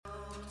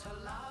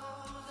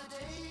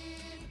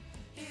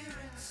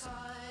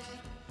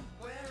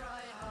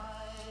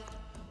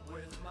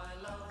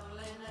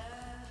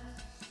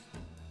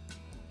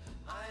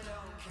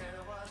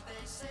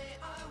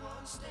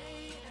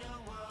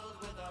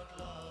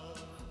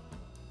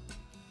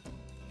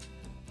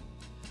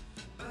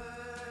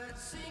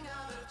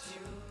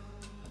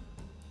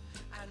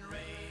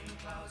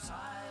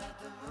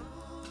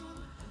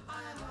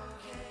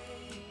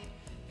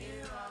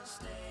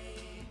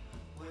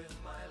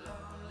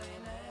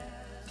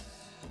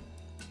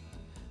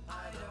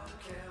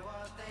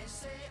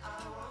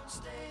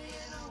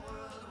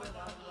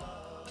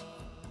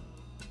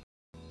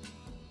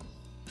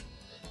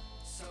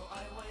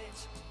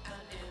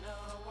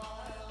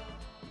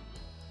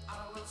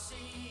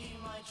see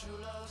my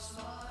true love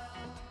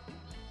smile.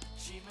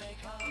 She may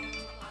come,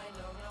 I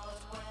know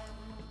not when.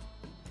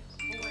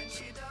 When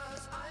she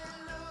does, I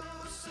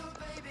lose. So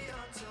baby,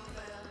 until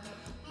then,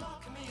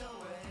 lock me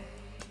away.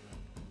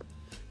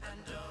 And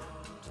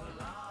don't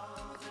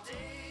allow the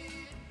day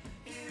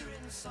here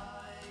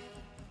inside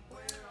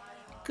where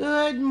I...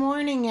 Good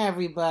morning,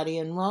 everybody,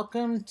 and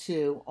welcome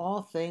to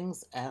All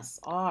Things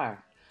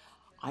SR.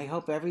 I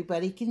hope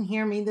everybody can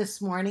hear me this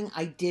morning.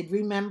 I did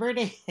remember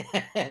to hit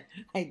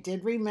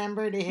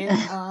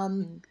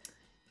on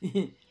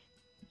air.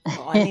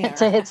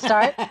 To hit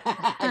start?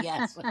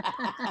 Yes.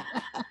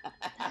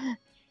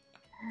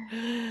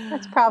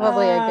 That's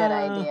probably a good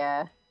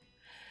idea.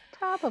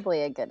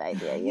 Probably a good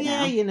idea, you know.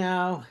 Yeah, you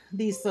know,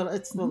 it's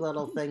the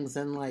little things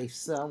in life.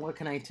 So what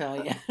can I tell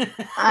you?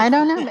 I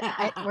don't know.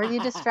 Were you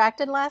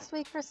distracted last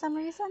week for some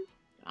reason?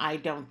 I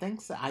don't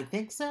think so. I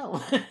think so.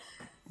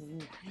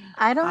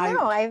 I don't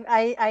know.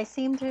 I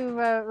seem to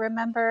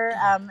remember.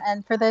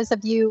 And for those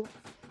of you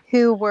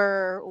who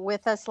were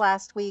with us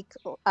last week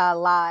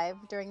live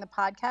during the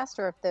podcast,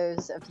 or if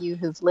those of you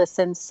who've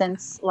listened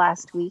since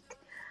last week,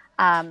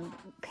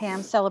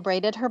 Pam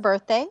celebrated her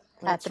birthday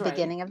at the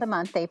beginning of the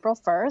month, April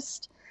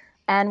 1st.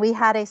 And we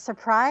had a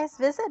surprise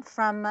visit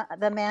from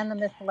the man, the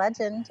myth,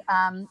 legend,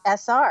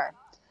 SR.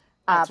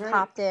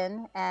 Popped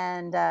in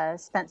and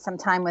spent some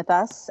time with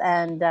us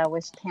and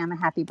wished Pam a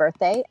happy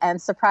birthday and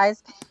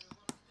surprised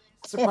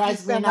me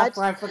so enough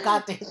where I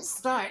forgot to hit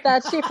start.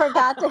 That she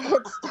forgot to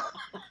hit start.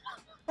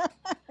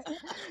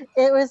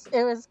 It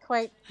was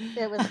quite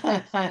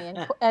funny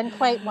and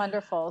quite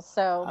wonderful.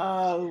 So,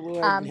 oh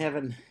Lord in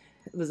heaven,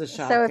 it was a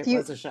shock. So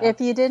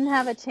if you didn't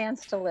have a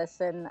chance to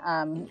listen,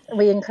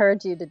 we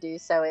encourage you to do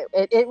so.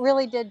 It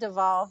really did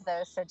devolve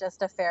though. So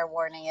just a fair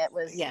warning. It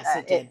was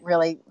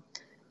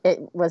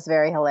it was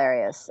very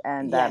hilarious.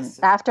 And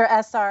after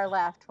SR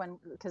left,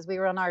 because we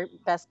were on our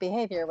best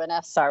behavior when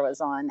SR was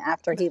on,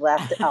 after he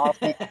left,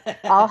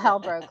 all hell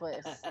broke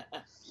loose.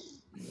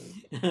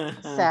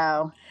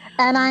 So,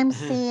 and I'm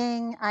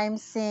seeing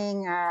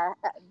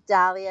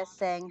Dahlia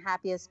saying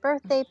happiest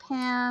birthday,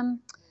 Pam.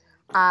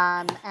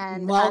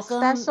 And welcome.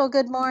 A special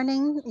good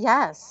morning,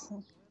 yes,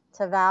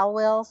 to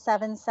Valwill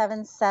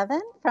 777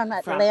 from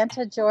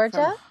Atlanta,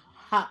 Georgia.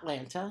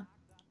 Hotlanta.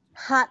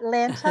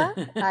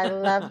 I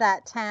love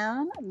that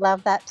town.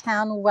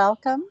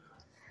 Welcome.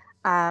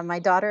 My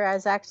daughter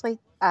is actually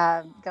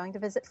going to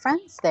visit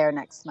friends there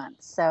next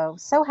month. So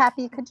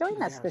happy you could join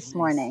us this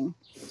morning.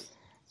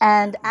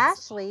 And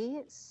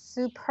Ashley,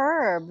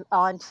 superb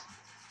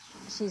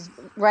she's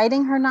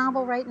writing her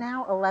novel right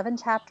now, 11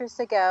 chapters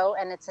to go,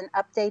 and it's an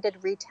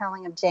updated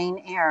retelling of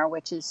Jane Eyre,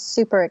 which is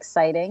super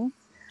exciting.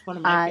 It's one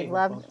of my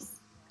favorite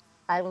books.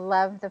 I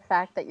love the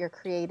fact that your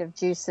creative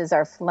juices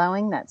are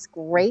flowing. That's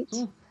great.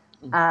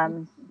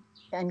 Mm-hmm.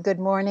 And good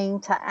morning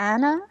to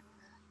Anna,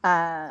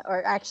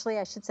 or actually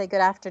I should say good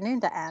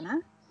afternoon to Anna.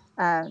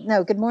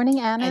 Good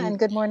morning, Anna, and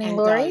good morning,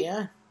 Lori.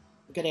 Dahlia.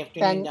 Good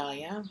afternoon,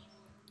 Dahlia.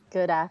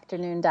 Good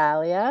afternoon,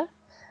 Dahlia.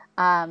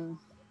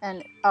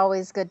 And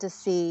always good to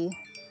see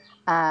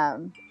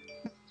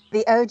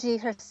the OG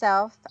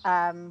herself,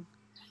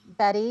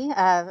 Betty,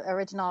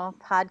 original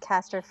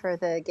podcaster for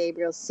the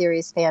Gabriel's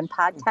Series Fan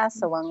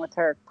podcast, along with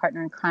her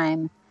partner in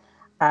crime,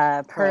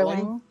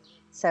 Perling.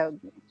 So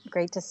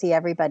great to see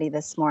everybody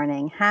this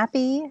morning.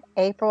 Happy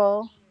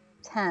April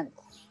 10th.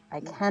 I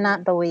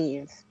cannot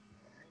believe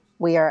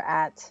we are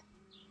at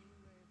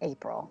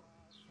April.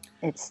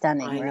 It's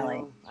stunning,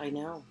 really. I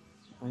know.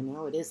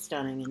 It is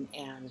stunning,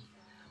 and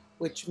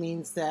which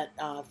means that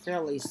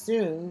fairly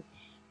soon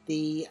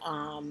they'll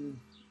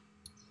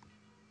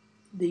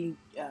be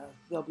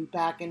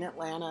back in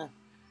Atlanta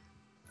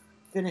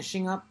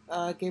finishing up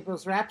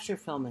Gabriel's Rapture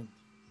filming,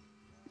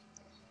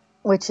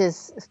 which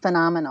is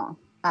phenomenal.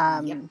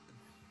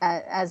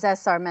 As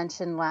SR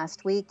mentioned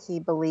last week, he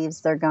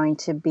believes they're going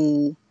to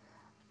be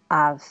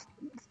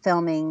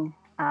filming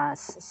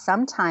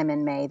sometime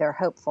in May. They're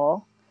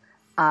hopeful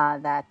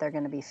that they're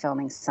going to be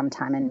filming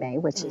sometime in May,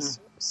 which is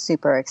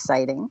super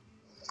exciting.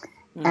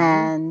 Mm-hmm.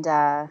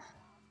 And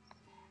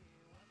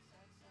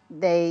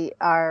they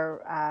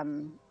are,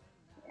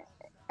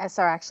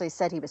 SR actually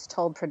said he was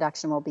told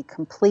production will be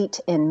complete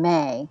in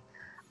May,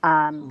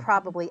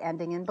 probably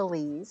ending in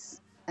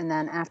Belize. And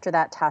then after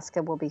that,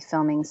 Tosca will be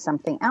filming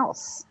something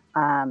else.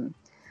 And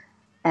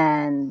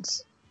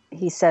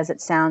he says it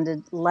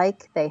sounded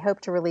like they hope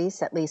to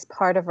release at least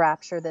part of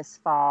Rapture this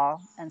fall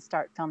and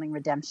start filming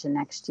Redemption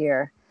next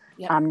year.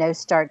 Yep. No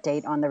start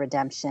date on the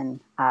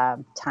Redemption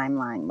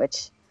timeline,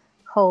 which,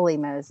 holy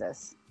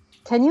Moses.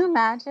 Can you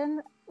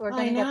imagine? We're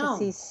going to get to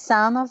see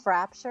some of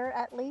Rapture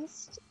at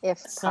least,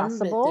 if possible.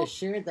 Some of it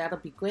this year, that'll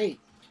be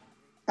great.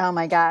 Oh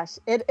my gosh.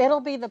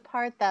 It'll be the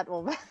part that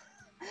will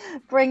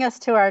bring us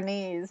to our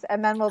knees,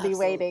 and then we'll be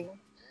waiting.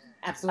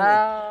 Absolutely.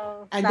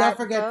 Oh, and don't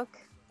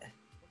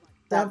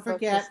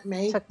forget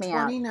May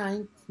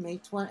 29th,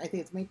 I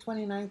think it's May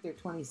 29th or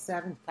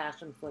 27th,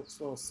 Passion Flix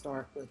will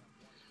start with,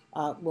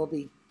 we'll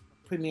be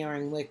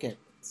premiering Wicked,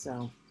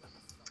 so.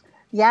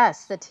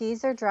 Yes, the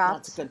teaser Lots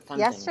dropped of good fun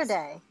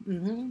yesterday.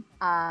 things.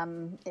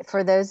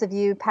 For those of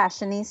you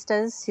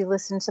Passionistas who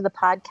listen to the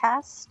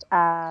podcast,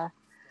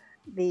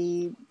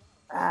 the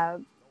uh,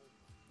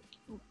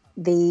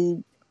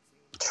 the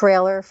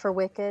trailer for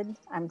Wicked.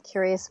 I'm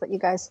curious what you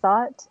guys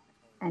thought.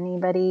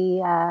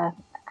 Anybody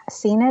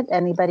seen it?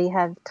 Anybody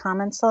have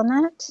comments on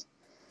that?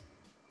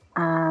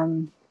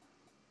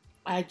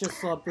 I just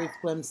saw a brief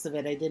glimpse of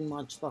it. I didn't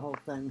watch the whole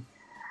thing.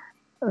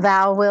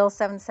 Val Will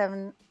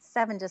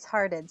 777 just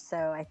hearted, so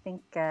I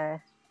think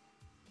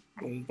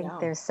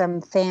there's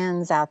some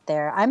fans out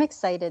there. I'm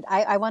excited.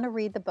 I want to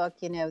read the book.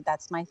 You know,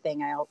 that's my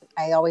thing.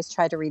 I always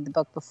try to read the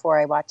book before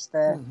I watch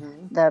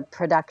the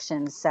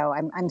production. So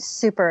I'm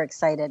super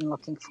excited and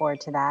looking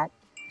forward to that.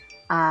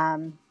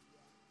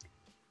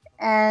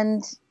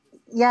 And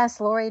yes,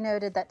 Lori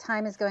noted that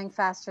time is going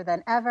faster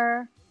than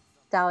ever.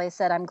 Dahlia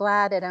said, I'm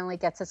glad it only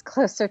gets us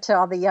closer to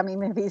all the yummy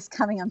movies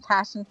coming on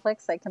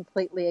Passionflix. I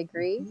completely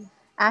agree.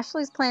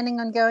 Ashley's planning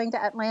on going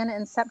to Atlanta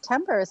in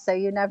September, so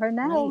you never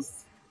know.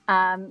 Nice.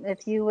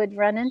 If you would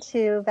run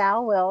into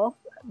Val Will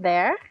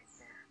there.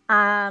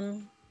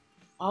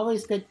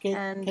 Always good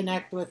to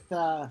connect with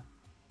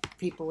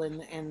people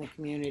in the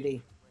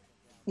community.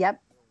 Yep.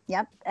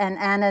 And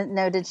Anna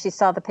noted she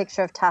saw the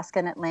picture of Tosca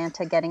in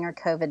Atlanta getting her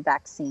COVID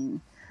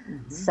vaccine.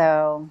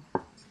 So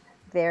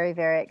very,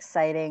 very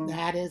exciting.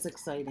 That is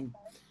exciting.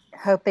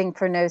 Hoping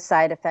for no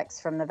side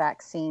effects from the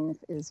vaccine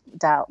is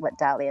what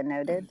Dahlia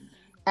noted.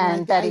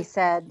 And Betty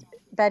said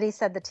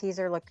the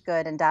teaser looked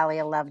good and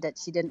Dahlia loved it.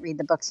 She didn't read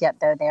the books yet,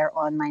 though. They're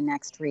on my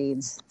next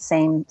reads.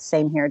 Same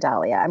here,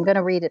 Dahlia. I'm going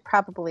to read it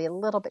probably a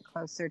little bit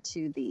closer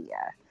to the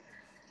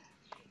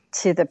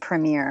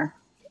premiere.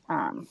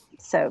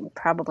 So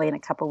probably in a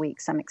couple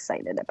weeks. I'm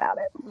excited about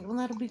it. Well,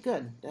 that'll be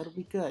good.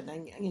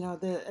 And,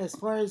 as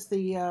far as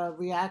the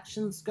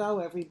reactions go,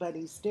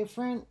 everybody's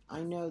different. I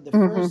know the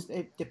first,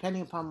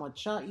 depending upon what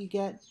shot you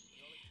get,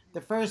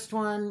 the first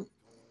one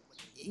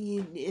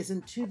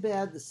isn't too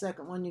bad. The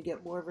second one, you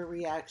get more of a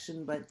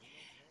reaction. But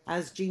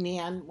as Jeannie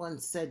Ann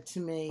once said to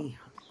me,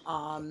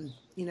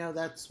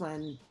 that's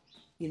when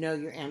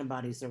your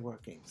antibodies are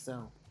working.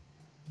 So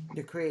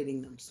you're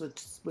creating them,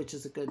 which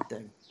is a good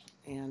thing.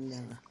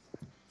 And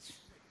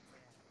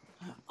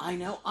I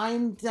know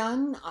I'm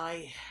done.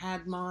 I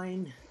had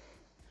mine.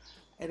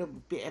 It'll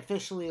be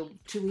officially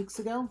 2 weeks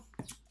ago.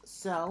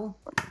 So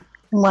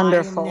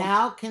wonderful. I am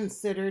now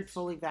considered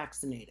fully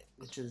vaccinated,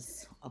 which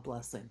is a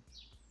blessing.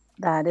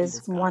 That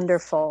is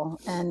wonderful.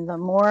 And the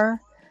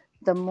more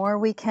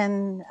we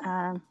can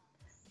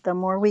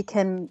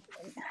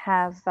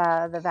have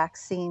the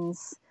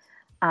vaccines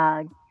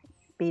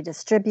be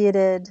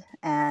distributed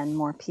and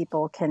more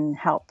people can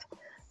help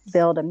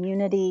build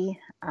immunity,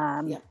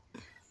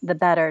 the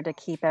better to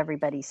keep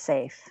everybody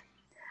safe.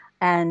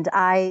 And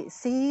I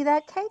see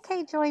that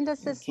KK joined us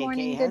this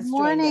morning. Good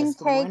morning,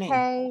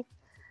 KK.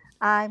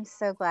 I'm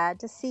so glad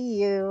to see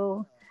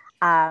you.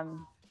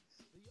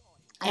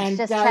 I'm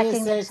just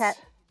checking the chat.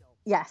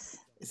 Yes.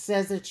 It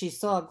says that she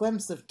saw a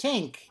glimpse of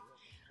Tink,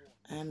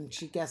 and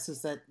she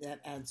guesses that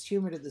adds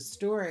humor to the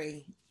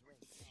story.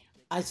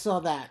 I saw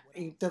that.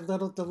 The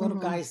little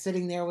guy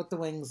sitting there with the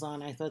wings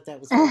on. I thought that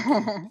was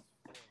very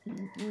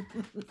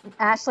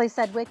Ashley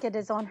said Wicked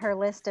is on her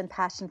list in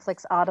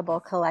Passionflix Audible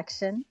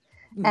collection.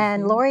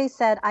 And Lori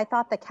said, I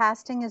thought the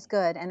casting is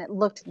good and it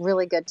looked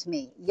really good to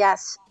me.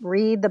 Yes,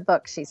 read the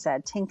book, she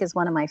said. Tink is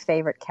one of my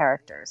favorite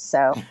characters.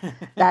 So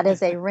that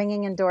is a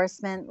ringing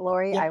endorsement,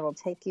 Lori. Yep. I will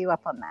take you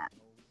up on that.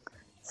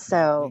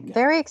 So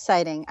very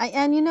exciting.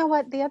 And you know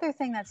what? The other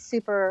thing that's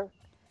super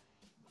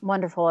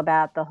wonderful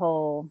about the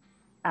whole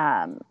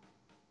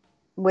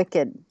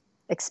Wicked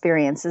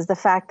experience is the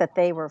fact that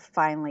they were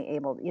finally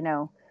able,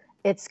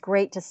 it's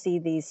great to see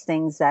these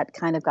things that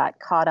kind of got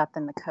caught up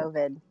in the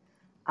COVID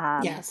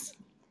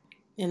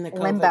in the COVID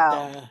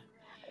limbo.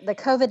 The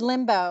COVID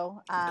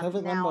limbo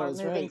COVID now limbo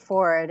is moving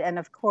forward. And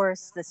of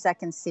course, the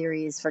second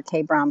series for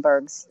Kay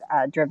Bromberg's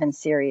Driven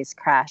series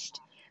crashed.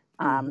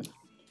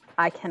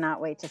 I cannot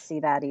wait to see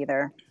that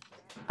either.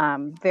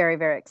 Very,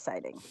 very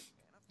exciting.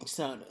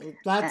 So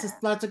lots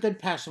of good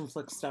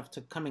Passionflix stuff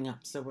coming up.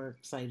 So we're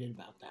excited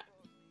about that.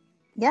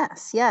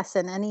 Yes.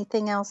 And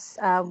anything else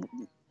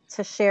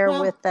to share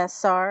with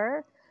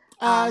SR?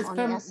 On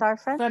the SR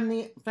front?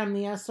 From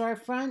the SR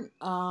front,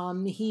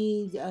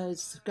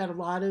 he's got a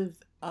lot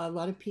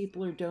of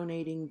people are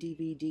donating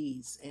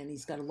DVDs, and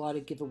he's got a lot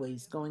of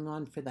giveaways going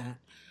on for that.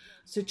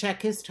 So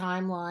check his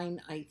timeline.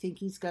 I think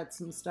he's got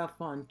some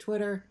stuff on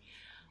Twitter.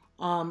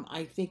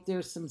 I think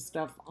there's some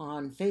stuff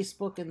on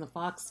Facebook in the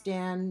Fox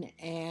Den,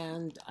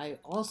 and I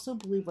also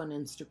believe on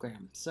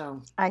Instagram.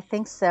 So I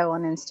think so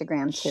on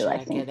Instagram too.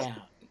 Check it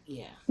out.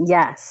 Yeah.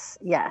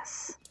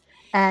 Yes.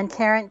 And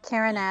Karen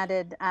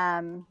added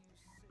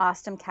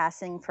awesome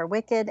casting for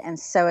Wicked and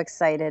so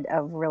excited.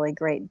 A really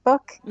great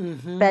book.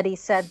 Betty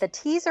said the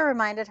teaser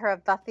reminded her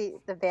of Buffy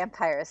the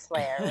Vampire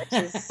Slayer, which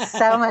is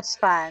so much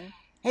fun.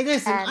 Hey,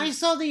 listen, I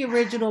saw the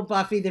original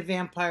Buffy the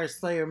Vampire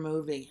Slayer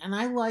movie, and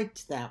I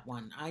liked that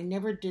one. I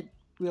never did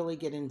really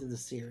get into the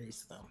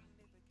series,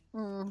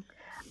 though.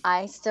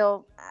 I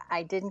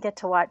didn't get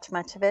to watch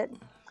much of it,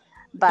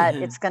 but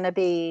it's gonna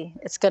be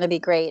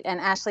great. And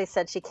Ashley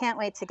said she can't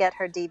wait to get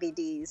her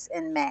DVDs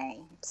in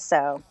May.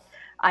 So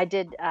I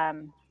did.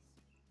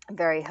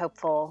 Very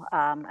hopeful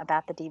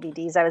about the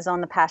DVDs. I was on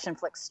the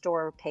Passionflix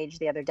store page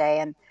the other day,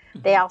 and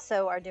they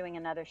also are doing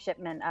another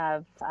shipment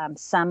of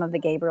some of the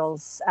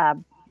Gabriel's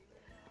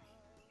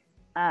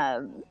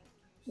uh,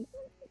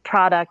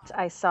 product.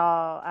 I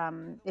saw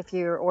if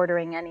you're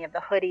ordering any of the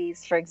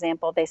hoodies, for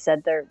example, they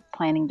said they're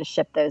planning to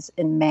ship those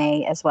in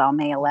May as well,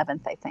 May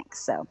 11th, I think.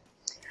 So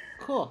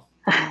Cool.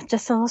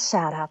 Just a little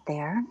shout out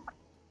there.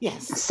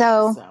 Yes.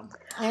 So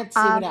let's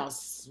see what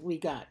else we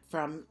got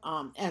from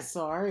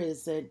SR.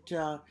 Is that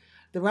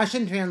the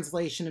Russian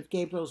translation of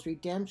Gabriel's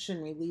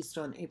Redemption released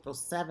on April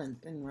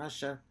 7th in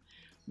Russia.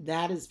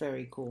 That is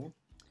very cool.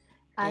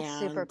 That's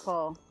super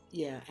cool.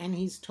 Yeah, and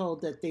he's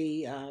told that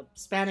the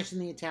Spanish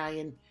and the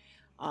Italian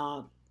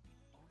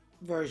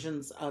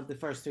versions of the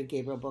first three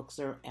Gabriel books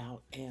are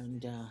out,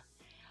 and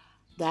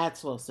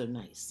that's also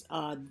nice.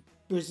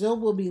 Brazil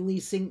will be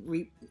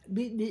releasing.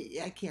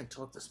 I can't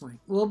talk this morning.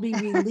 Will be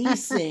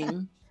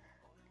releasing,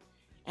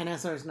 and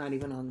SR is not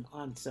even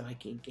on, so I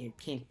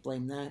can't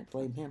blame that.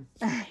 Blame him.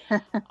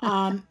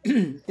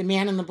 The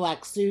Man in the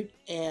Black Suit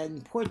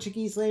and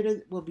Portuguese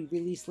will be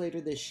released later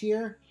this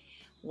year.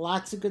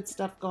 Lots of good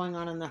stuff going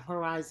on the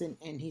horizon,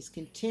 and he's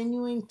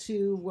continuing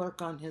to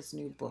work on his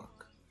new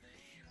book.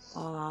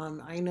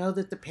 I know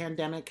that the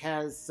pandemic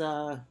has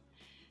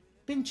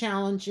been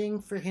challenging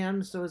for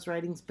him, so his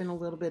writing's been a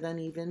little bit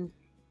uneven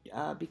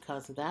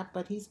because of that,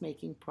 but he's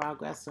making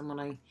progress. And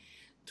when I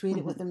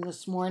tweeted with him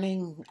this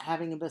morning,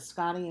 having a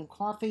biscotti and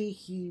coffee,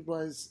 he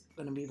was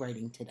going to be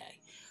writing today.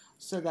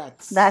 So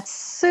that's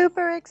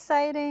super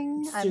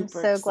exciting. I'm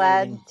so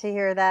glad to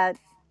hear that.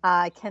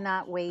 I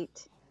cannot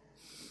wait.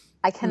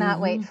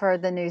 Wait for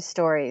the new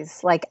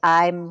stories. Like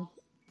I'm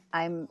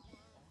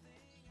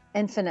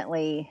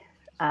infinitely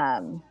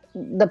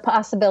the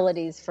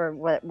possibilities for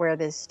where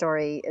this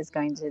story is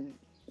going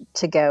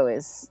to go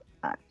is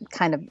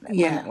kind of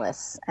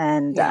limitless,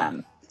 and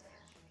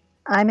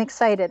I'm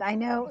excited. I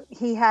know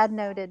he had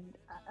noted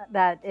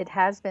that it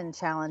has been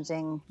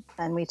challenging,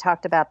 and we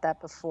talked about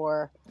that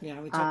before. Yeah,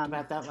 we talked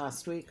about that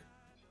last week.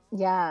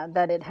 Yeah,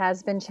 that it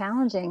has been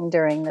challenging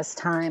during this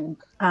time,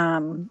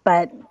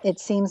 but it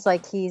seems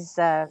like he's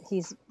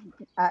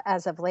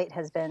as of late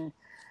has been.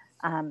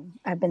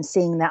 I've been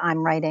seeing that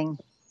I'm writing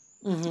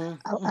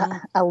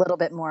a little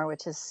bit more,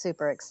 which is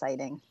super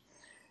exciting.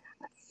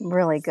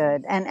 Really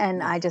good.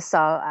 And I just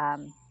saw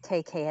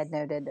KK had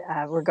noted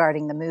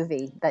regarding the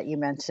movie that you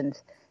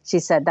mentioned. She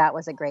said that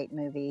was a great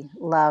movie.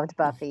 Loved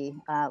Buffy.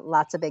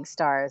 Lots of big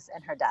stars,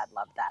 and her dad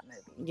loved that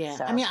movie. Yeah,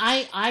 so. I mean,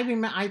 I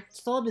remember I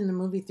saw it in the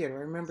movie theater.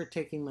 I remember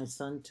taking my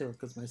son to it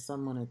because my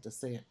son wanted to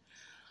see it.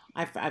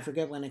 I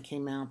forget when it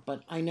came out,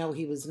 but I know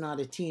he was not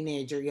a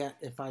teenager yet.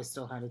 If I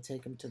still had to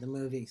take him to the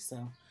movie,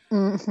 so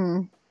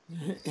you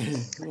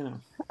know.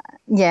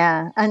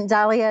 Yeah, and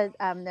Dahlia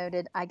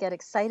noted, I get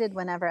excited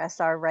whenever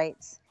SR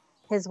writes.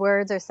 His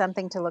words are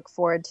something to look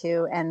forward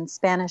to, and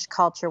Spanish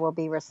culture will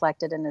be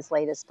reflected in his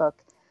latest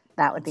book.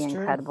 That would be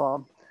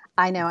incredible.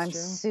 I know. I'm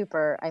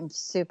super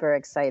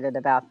excited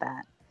about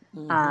that.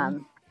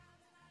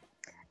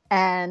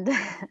 And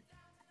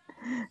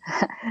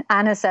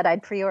Anna said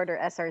I'd pre-order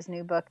SR's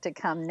new book to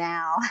come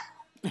now.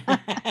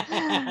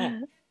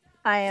 I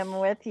am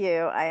with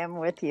you.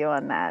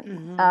 On that.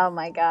 Oh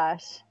my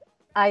gosh.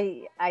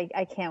 I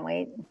can't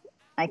wait.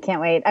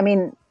 I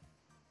mean,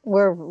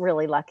 we're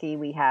really lucky.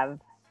 We have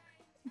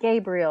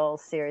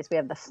Gabriel's series. We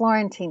have the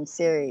Florentine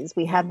series.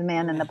 We have the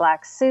Man in the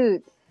Black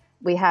Suit.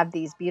 We have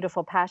these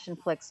beautiful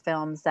Passionflix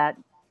films that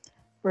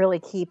really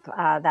keep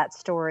that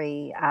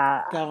story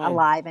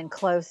alive and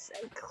close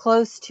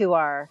to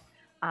our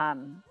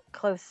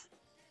close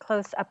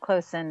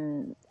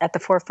and at the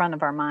forefront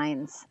of our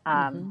minds.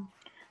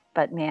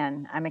 But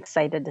man, I'm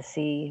excited to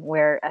see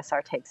where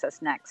SR takes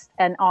us next,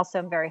 and also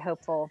I'm very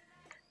hopeful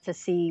to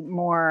see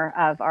more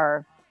of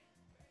our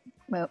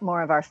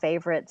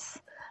favorites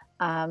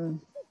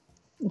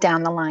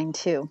down the line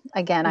too.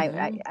 Again,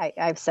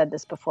 I've said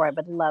this before. I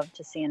would love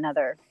to see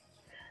another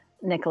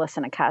Nicholas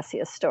and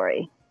Acacia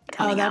story.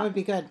 Oh, that would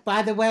be good.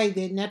 By the way,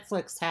 the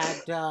Netflix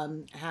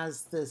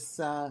has this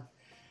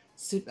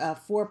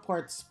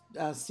 4-part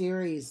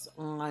series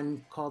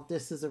on called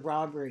 "This Is a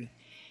Robbery,"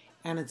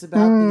 and it's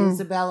about the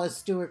Isabella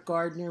Stewart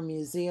Gardner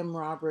Museum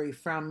robbery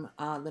from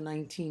the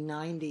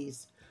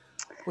 1990s.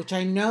 Which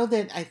I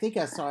think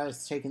SR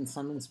has taken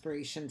some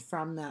inspiration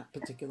from that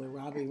particular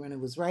robbery when it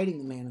was writing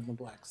The Man in the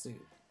Black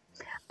Suit.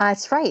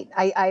 That's right.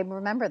 I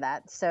remember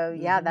that. So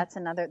that's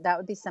that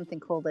would be something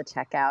cool to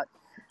check out.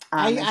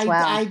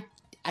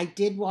 I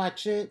did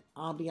watch it.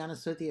 I'll be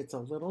honest with you, it's a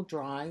little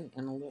dry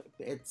and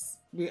it's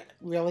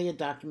really a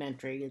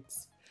documentary.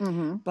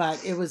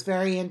 But it was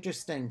very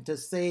interesting to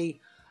see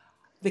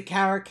the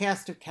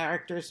cast of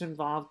characters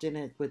involved in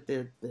it with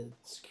the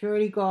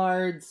security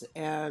guards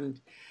and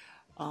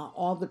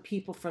all the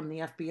people from the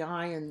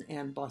FBI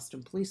and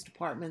Boston Police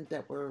Department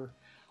that were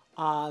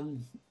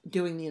um,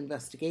 doing the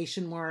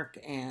investigation work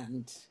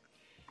and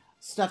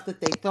stuff that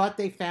they thought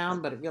they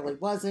found, but it really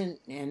wasn't.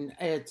 And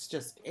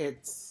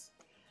it's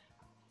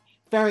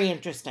very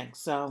interesting.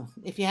 So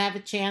if you have a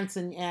chance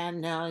and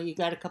you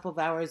got a couple of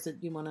hours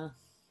that you want to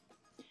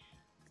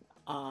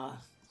uh,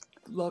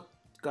 look,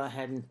 go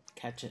ahead and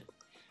catch it.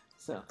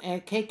 So,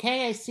 and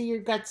KK, I see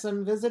you've got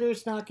some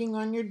visitors knocking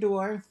on your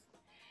door.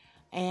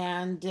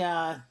 And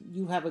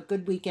you have a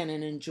good weekend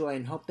and enjoy,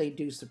 and hope they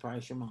do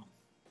surprise your mom.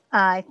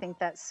 I think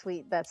that's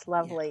sweet. That's Yeah.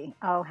 lovely.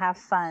 Oh, have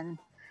fun.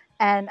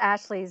 And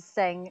Ashley's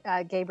saying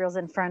Gabriel's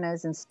Inferno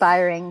is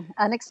inspiring.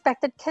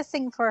 Unexpected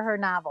kissing for her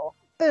novel.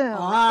 Boom.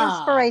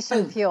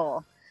 Inspiration Boom.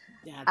 fuel.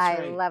 That's I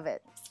right. love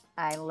it.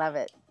 I love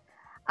it.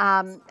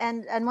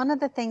 And one of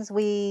the things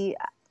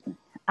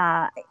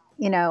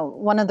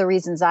one of the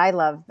reasons I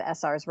love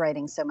SR's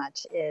writing so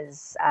much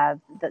is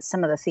that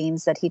some of the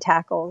themes that he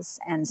tackles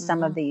and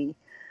some of the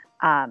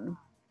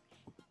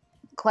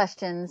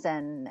questions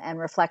and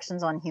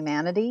reflections on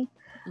humanity.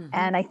 Mm-hmm.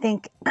 And I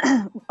think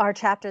our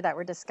chapter that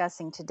we're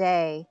discussing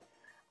today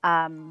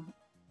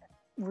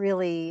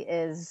really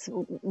is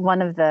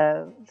one of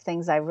the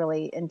things I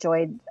really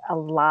enjoyed a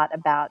lot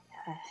about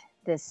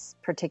this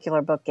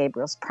particular book,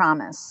 Gabriel's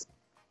Promise.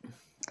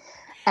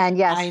 And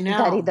yes,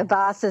 Betty the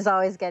Boss is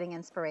always getting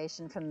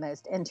inspiration from the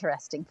most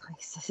interesting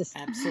places.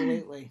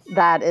 Absolutely.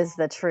 That is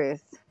the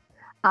truth.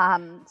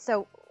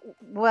 So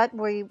what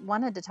we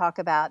wanted to talk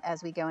about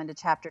as we go into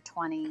chapter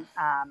 20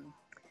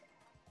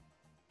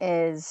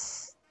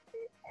 is,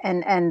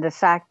 and the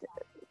fact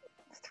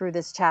through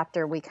this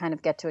chapter, we kind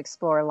of get to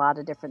explore a lot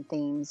of different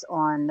themes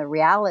on the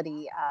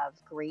reality of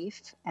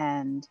grief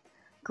and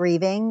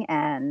grieving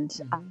and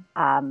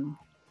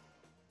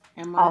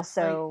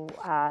also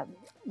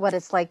what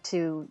it's like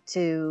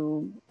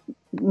to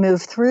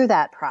move through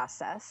that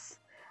process,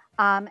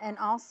 and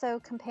also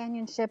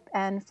companionship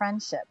and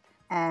friendship.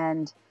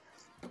 And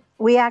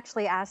we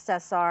actually asked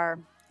SR,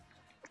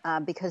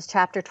 because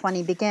chapter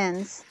 20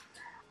 begins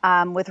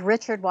with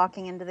Richard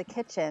walking into the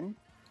kitchen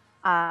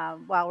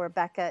while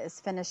Rebecca is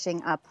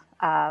finishing up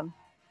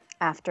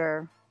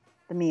after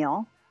the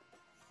meal.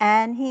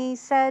 And he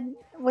said,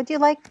 "Would you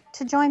like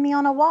to join me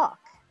on a walk?"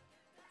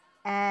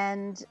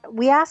 And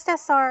we asked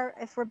SR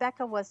if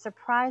Rebecca was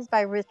surprised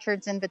by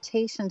Richard's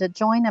invitation to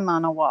join him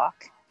on a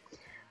walk.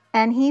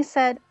 And he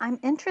said, "I'm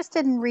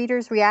interested in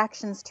readers'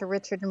 reactions to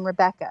Richard and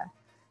Rebecca,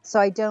 so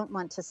I don't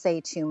want to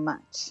say too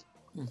much."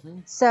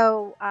 Mm-hmm.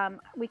 So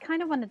we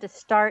kind of wanted to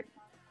start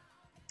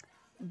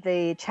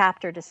the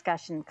chapter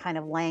discussion kind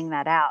of laying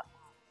that out.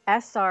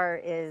 SR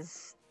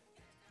is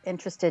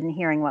interested in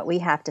hearing what we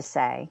have to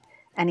say,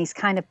 and he's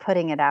kind of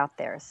putting it out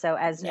there. So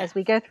as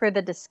we go through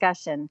the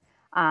discussion,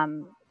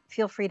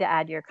 feel free to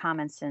add your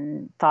comments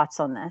and thoughts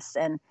on this.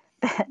 And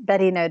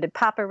Betty noted,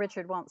 Papa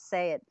Richard won't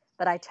say it,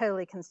 but I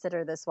totally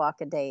consider this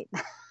walk a date.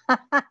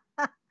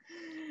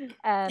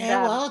 And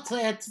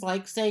it's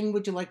like saying,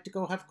 "Would you like to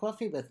go have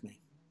coffee with me?"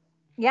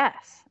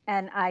 Yes.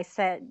 And I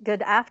said,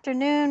 "Good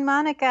afternoon,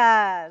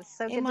 Monica.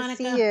 So good to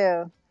see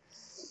you."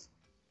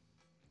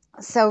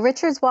 So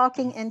Richard's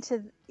walking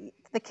into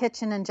the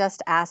kitchen and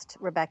just asked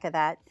Rebecca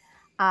that.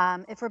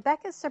 If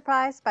Rebecca's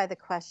surprised by the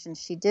question,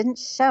 she didn't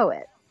show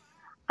it.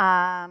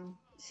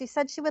 She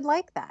said she would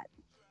like that.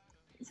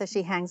 So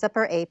she hangs up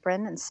her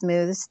apron and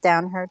smooths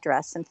down her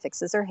dress and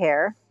fixes her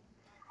hair.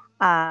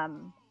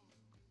 And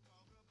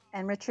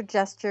Richard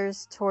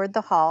gestures toward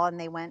the hall, and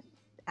they went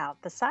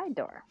out the side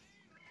door.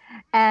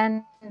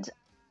 And,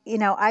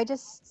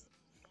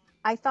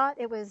 I thought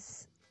it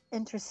was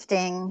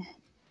interesting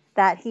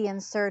that he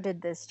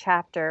inserted this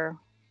chapter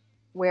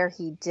where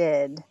he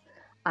did,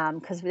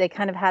 because they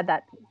kind of had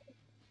that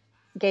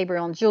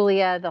Gabriel and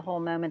Julia, the whole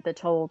moment, the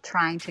whole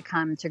trying to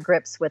come to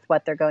grips with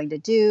what they're going to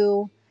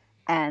do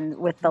and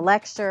with the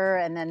lecture.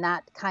 And then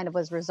that kind of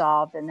was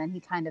resolved. And then he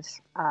kind of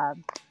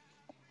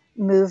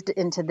moved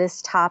into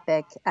this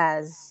topic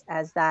as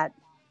that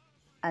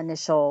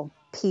initial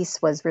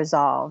piece was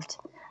resolved.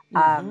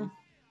 Mm-hmm.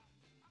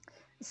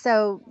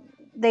 So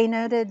they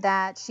noted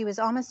that she was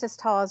almost as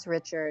tall as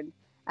Richard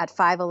at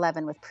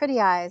 5'11", with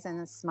pretty eyes and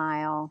a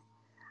smile.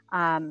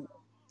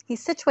 He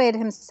situated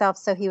himself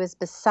so he was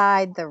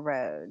beside the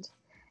road.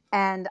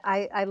 And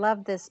I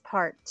love this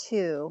part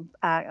too.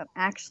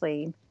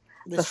 Actually,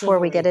 before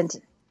we get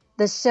into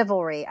the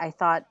chivalry, I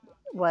thought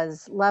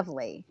was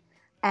lovely.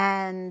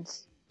 And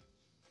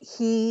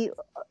he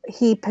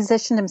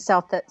positioned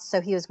himself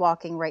so he was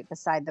walking right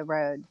beside the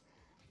road.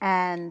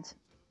 And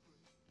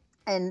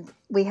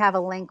we have a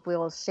link we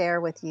will share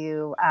with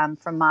you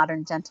from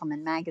Modern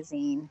Gentleman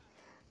magazine,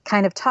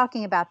 kind of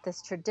talking about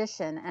this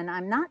tradition. And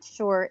I'm not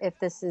sure if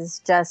this is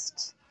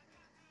just,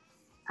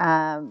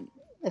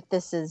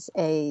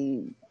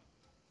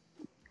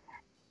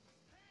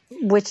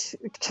 which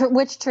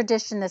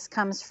tradition this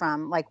comes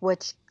from, like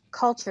which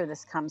culture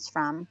this comes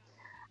from.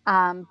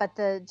 But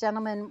a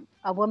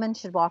woman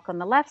should walk on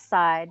the left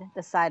side,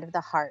 the side of the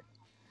heart.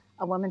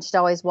 A woman should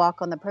always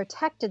walk on the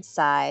protected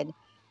side,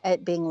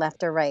 it being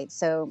left or right.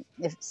 So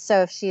if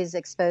she is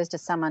exposed to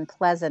some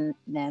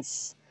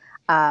unpleasantness,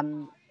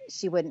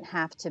 she wouldn't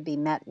have to be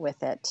met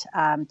with it.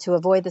 To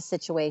avoid the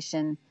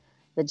situation,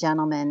 the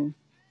gentleman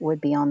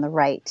would be on the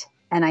right.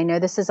 And I know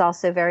this is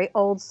also very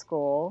old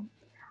school,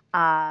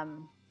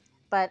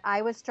 but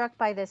I was struck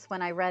by this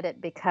when I read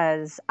it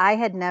because I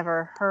had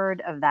never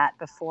heard of that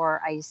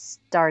before I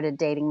started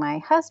dating my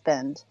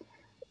husband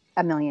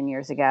a million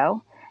years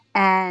ago.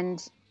 And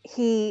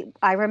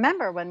I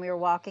remember when we were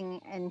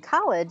walking in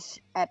college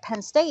at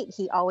Penn State,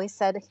 he always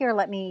said, "Here,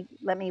 let me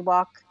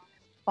walk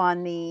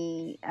on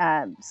the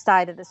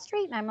side of the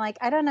street." And I'm like,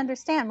 I don't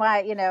understand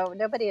why,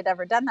 nobody had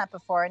ever done that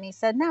before. And he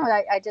said, no,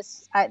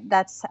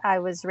 I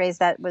was raised,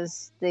 that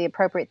was the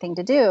appropriate thing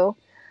to do.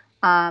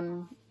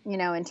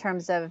 In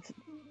terms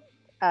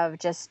of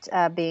just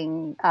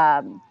being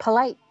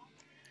polite.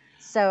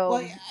 So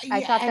Well, I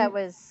yeah, thought that and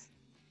was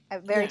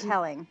very yeah,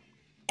 telling.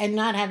 and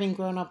not having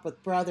grown up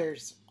with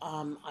brothers,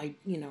 I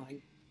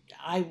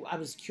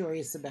was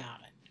curious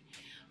about it.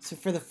 So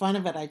for the fun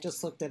of it, I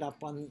just looked it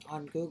up on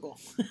Google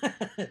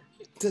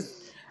to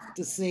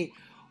to see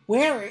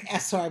where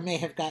SR may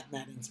have gotten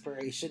that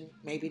inspiration.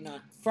 Maybe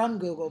not from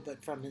Google,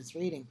 but from his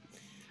reading.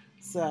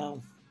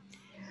 So,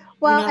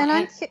 Well, and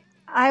and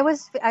I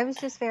was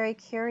just very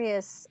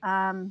curious.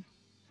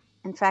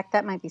 In fact,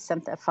 that might be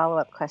a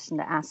follow-up question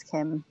to ask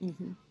him.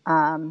 mhm.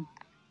 Um,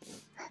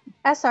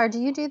 SR, do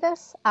you do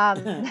this?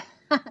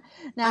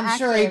 Now, I'm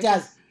sure actually, he I was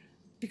does, just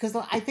because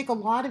I think a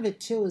lot of it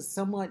too is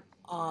somewhat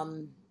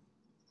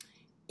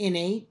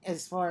innate,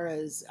 as far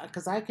as,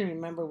 because I can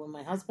remember when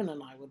my husband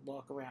and I would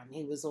walk around,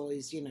 he was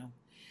always,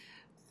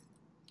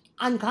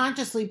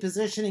 unconsciously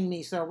positioning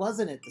me so I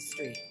wasn't at the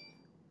street.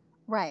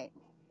 right,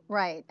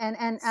 right. And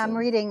I'm So,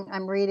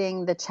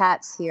 reading the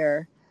chats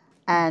here,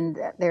 and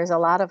there's a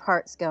lot of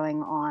hearts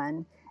going on.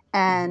 mhm.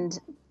 And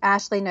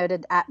Ashley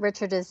noted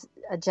Richard is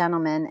a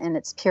gentleman in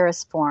its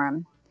purest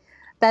form.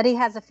 Betty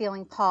has a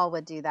feeling Paul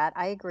would do that.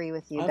 I agree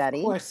with you, Of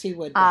Betty. course he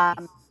would, Betty.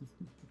 Um,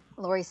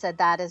 Lori said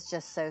that is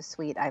just so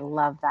sweet. I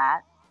love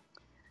that.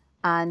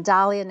 And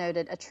Dahlia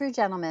noted a true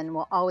gentleman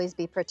will always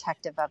be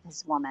protective of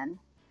his woman.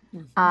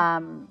 Hmm.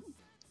 Um,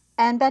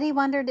 and Betty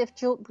wondered if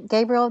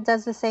Gabriel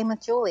does the same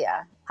with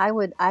Julia. I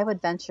would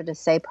venture to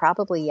say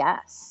probably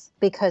yes,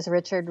 because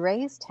Richard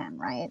raised him,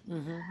 right?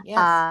 Yes.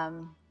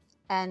 Um,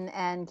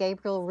 and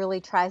Gabriel really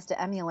tries to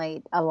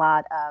emulate a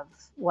lot of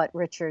what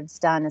Richard's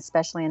done,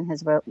 especially in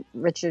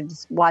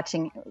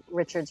watching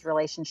Richard's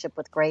relationship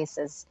with Grace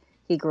as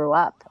he grew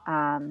up.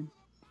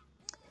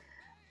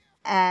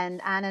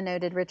 And Anna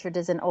noted Richard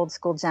is an old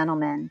school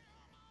gentleman.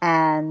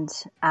 And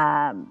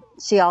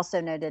she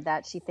also noted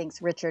that she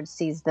thinks Richard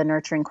sees the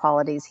nurturing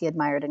qualities he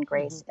admired in Hmm.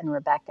 Grace and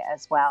Rebecca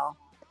as well.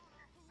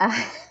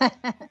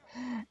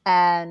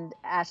 And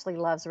Ashley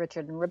loves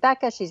Richard and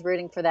Rebecca. She's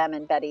rooting for them.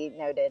 And Betty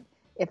noted,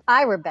 if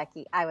I were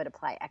Becky, I would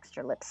apply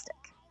extra lipstick.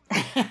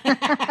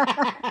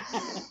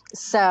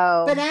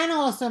 So, But Anna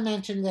also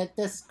mentioned that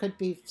this could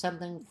be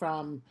something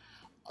from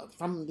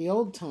the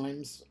old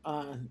times.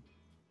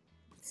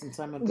 Since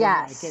I'm a boomer,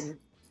 yes.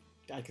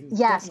 I can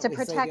Yes, to definitely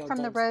say the protect old from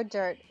the times. road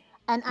dirt.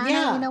 And Anna,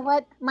 you Yeah. know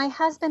what? My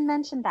husband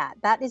mentioned that.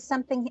 That is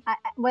something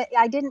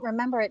I didn't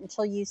remember it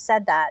until you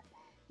said that.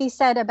 He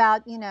said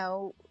about,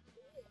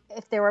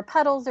 if there were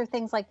puddles or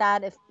things like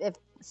that, if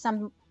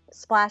some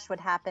splash would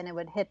happen, it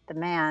would hit the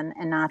man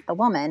and not the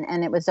woman.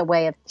 And it was a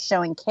way of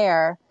showing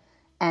care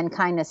and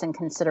kindness and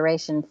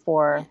consideration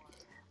for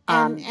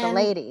and the and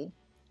lady.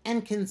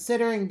 and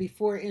considering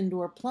before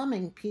indoor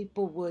plumbing,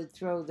 people would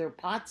throw their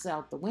pots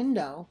out the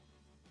window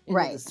into the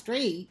Right,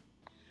 street.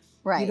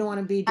 You right. don't want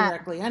to be Uh,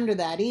 directly under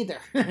that either.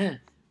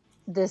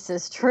 this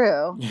is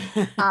true.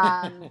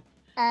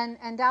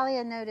 And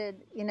Dahlia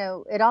noted,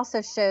 it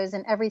also shows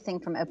in everything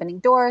from opening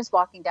doors,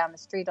 walking down the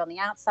street on the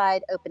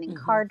outside, opening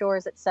Hmm. car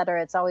doors,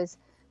 etc. It's always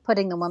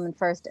putting the woman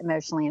first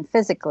emotionally and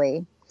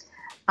physically.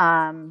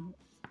 Um,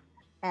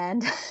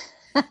 and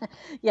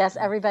yes,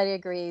 everybody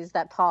agrees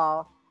that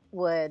Paul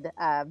would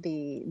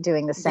be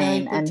doing the Very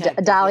same. And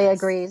protective, Dahlia yes.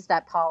 agrees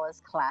that Paul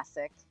is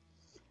classic.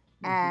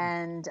 Hmm.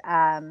 And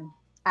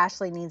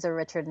Ashley needs a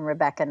Richard and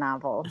Rebecca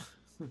novel.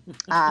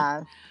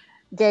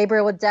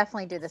 Gabriel would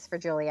definitely do this for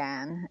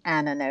Julianne,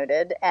 Anna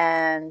noted.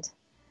 And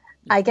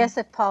I Hmm. guess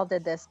if Paul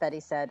did this,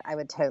 Betty said, I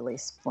would totally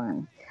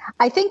swoon.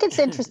 I think it's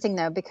interesting,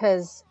 though,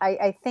 because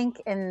I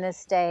think in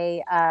this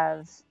day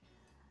of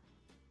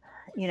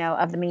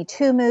the Me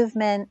Too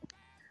movement,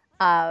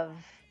 of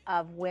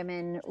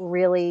women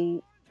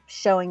really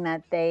showing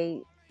that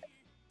they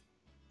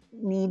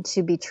need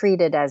to be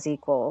treated as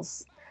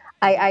equals.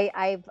 Hmm.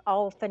 I've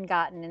often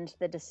gotten into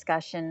the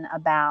discussion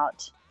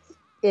about,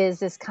 is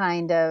this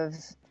kind of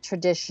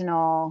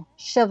traditional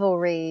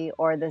chivalry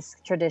or this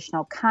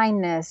traditional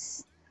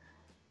kindness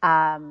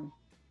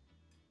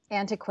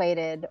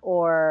antiquated,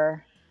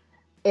 or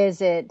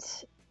is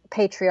it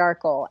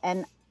patriarchal?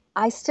 And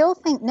I still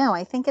think no.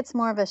 I think it's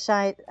more of a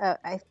shy.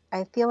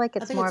 I feel like I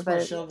it's think more it's of more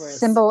a chivalrous.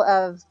 symbol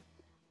of.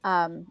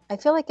 I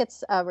feel like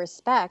it's a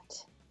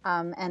respect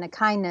and a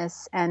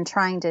kindness, and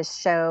trying to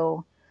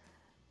show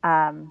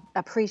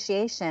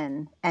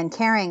appreciation and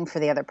caring for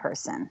the other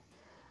person.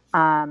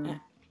 Um,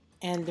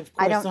 And of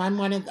I course,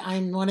 don't.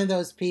 I'm one of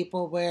those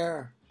people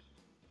where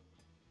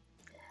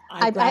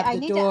I grab I the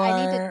need to. I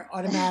need door to.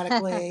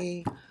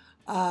 automatically.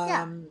 Yeah,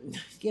 Um,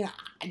 you know,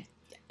 I,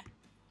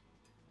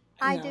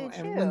 I do and when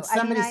too. I mean,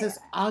 somebody says,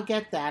 "I'll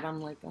get that,"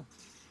 I'm like, oh,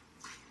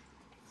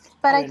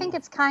 but I I don't think know.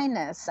 it's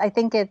kindness. I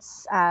think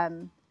it's,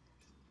 and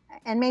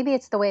maybe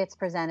it's the way it's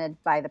presented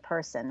by the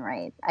person,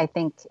 right? I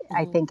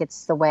Hmm. think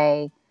it's the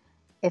way.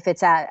 If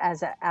it's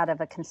out of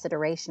a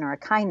consideration or a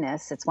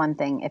kindness, it's one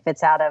thing. If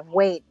it's out of,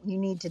 wait, you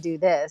need to do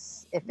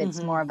this. If it's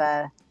Hmm. more of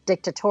a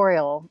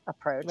dictatorial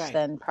approach, Right.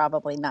 then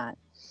probably not.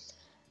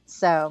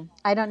 So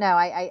I don't know.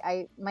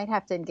 I might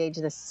have to engage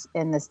this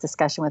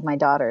discussion with my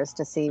daughters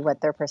to see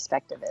what their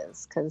perspective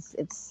is, because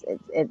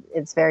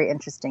it's very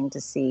interesting to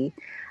see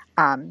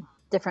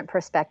different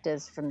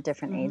perspectives from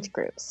different Hmm. age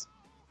groups.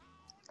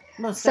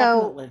 Most So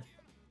definitely.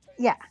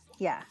 yeah,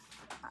 yeah.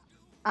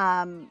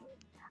 Um,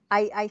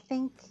 I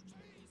think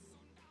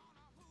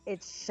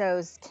it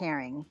shows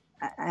caring.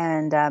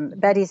 And Hmm.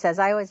 Betty says,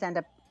 I always end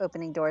up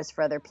opening doors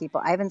for other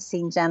people. I haven't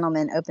seen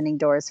gentlemen opening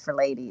doors for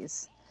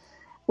ladies.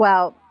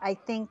 Well, I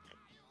think,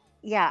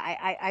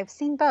 yeah, I've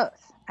seen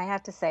both. I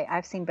have to say,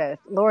 I've seen both.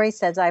 Lori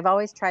says, I've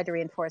always tried to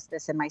reinforce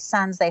this in my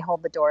sons. They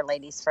hold the door,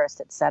 ladies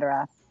first,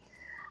 etc.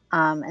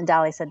 And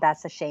Dolly said,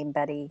 that's a shame,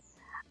 Betty.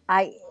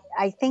 I,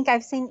 I think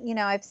I've seen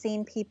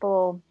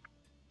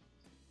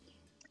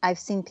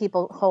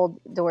people hold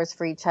doors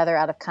for each other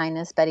out of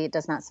kindness. Betty, it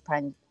does not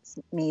surprise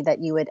me that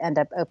you would end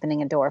up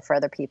opening a door for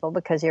other people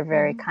because you're a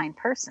very Hmm. kind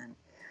person.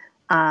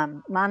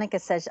 Monica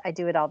says, I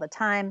do it all the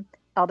time.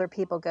 Elder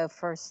people go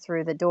first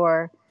through the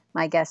door.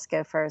 My guests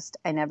go first.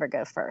 I never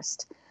go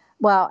first.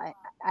 Well,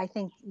 I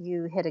think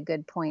you hit a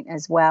good point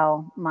as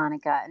well,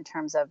 Monica, in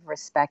terms of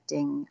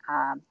respecting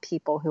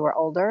people who are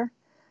older.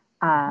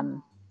 Hmm.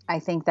 Um, I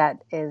think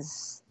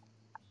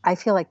I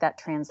feel like that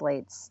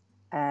translates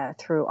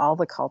through all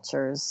the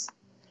cultures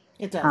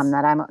It does.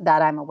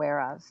 that I'm aware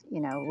of.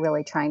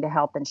 Really trying to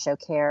help and show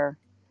care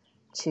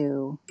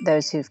to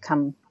those who've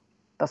come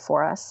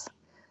before us.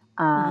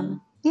 Hmm.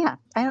 Yeah,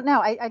 I don't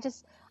know.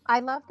 I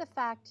love the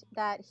fact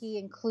that he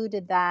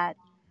included that.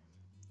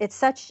 It's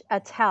such a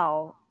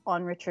tell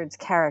on Richard's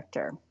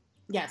character,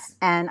 Yes.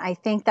 and I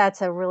think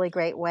that's a really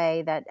great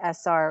way that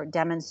SR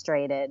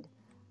demonstrated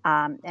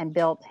and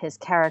built his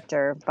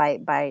character by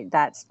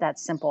that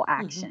simple Hmm.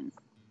 action.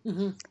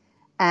 Hmm.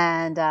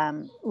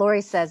 And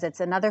Lori says it's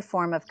another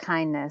form of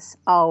kindness,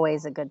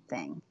 always a good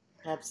thing.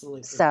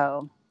 Absolutely.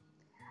 So,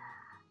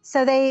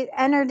 so they um,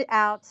 entered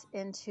out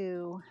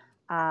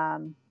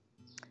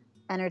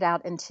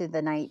into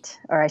the night,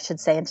 or I should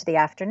say, into the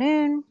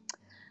afternoon.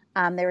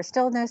 There were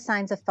still no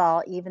signs of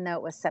fall, even though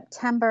it was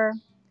September.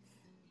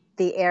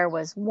 The air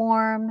was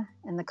warm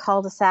in the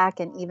cul-de-sac,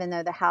 and even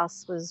though the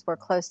houses were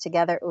close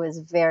together, it was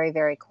very,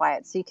 very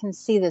quiet. So you can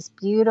see this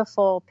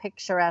beautiful,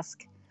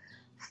 picturesque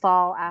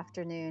fall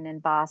afternoon in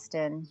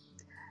Boston.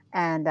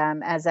 And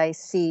as I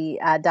see,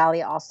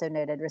 Dahlia also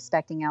noted,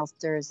 respecting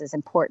elders is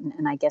important,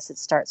 and I guess it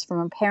starts from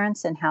our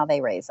parents and how they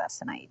raise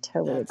us. And I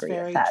totally That's agree with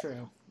very that.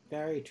 true.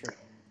 Very true.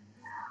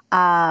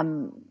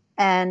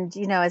 And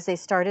as they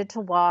started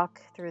to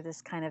walk through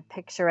this kind of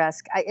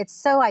picturesque, it's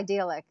so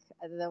idyllic,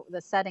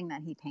 the setting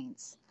that he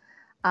paints.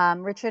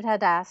 Richard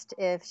had asked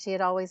if she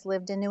had always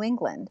lived in New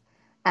England,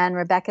 and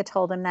Rebecca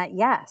told him that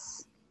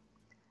yes,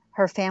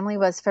 her family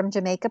was from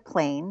Jamaica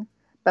Plain,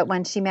 but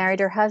when she married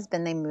her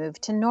husband, they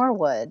moved to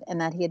Norwood, and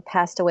that he had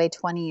passed away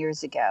 20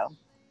 years ago.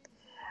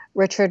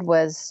 Richard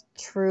was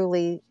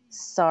truly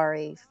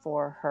sorry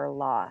for her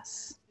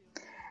loss.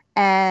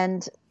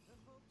 And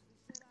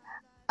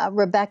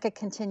Rebecca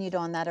continued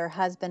on that her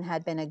husband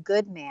had been a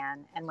good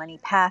man, and when he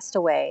passed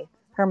away,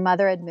 her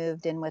mother had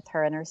moved in with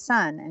her and her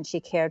son, and she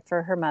cared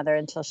for her mother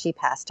until she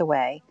passed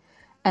away.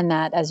 And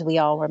that, as we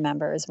all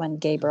remember, is when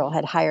Gabriel Hmm.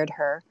 had hired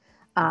her.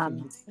 A few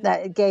months later.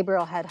 That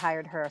Gabriel had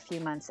hired her a few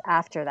months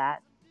after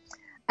that.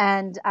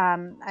 And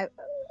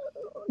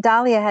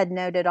Dahlia had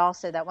noted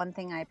also that one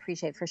thing I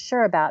appreciate for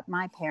sure about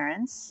my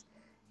parents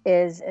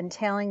is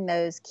entailing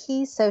those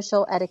key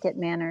social etiquette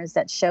manners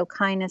that show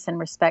kindness and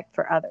respect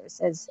for others,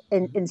 as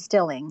Hmm.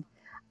 instilling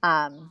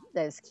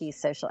those key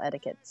social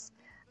etiquettes.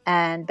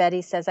 And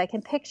Betty says, I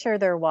can picture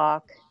their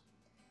walk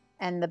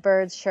and the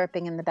birds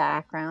chirping in the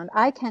background.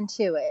 I can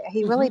too.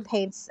 He really Hmm.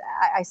 paints.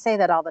 I say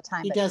that all the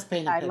time, He but does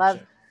paint a I love,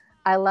 picture.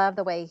 I love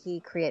the way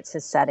he creates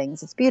his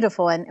settings. It's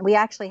beautiful, and we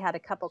actually had a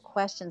couple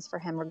questions for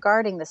him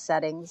regarding the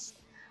settings.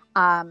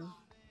 Um,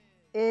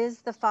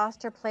 is the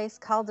Foster Place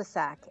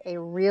cul-de-sac a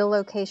real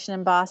location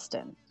in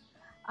Boston?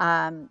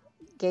 Um,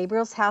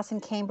 Gabriel's house in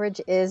Cambridge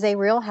is a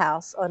real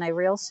house on a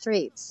real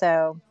street.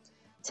 So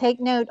take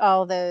note,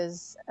 all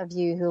those of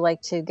you who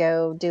like to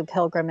go do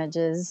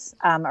pilgrimages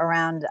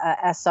around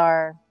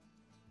SR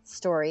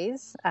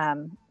stories,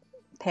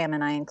 Pam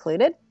and I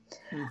included.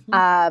 Hmm.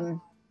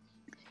 Um,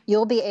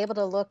 you'll be able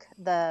to look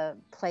the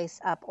place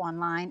up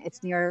online.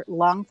 It's near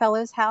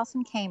Longfellow's house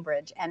in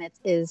Cambridge, and it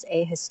is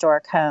a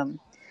historic home.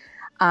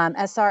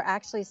 SR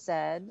actually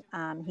said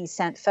he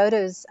sent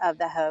photos of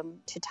the home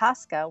to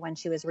Tosca when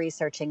she was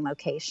researching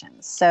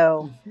locations.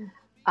 So Hmm.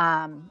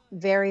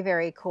 Very,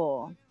 very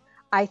cool.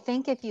 I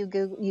think if you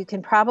Google, you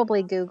can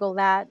probably Google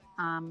that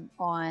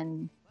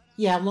on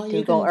Yeah, you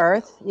Google can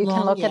Earth. You can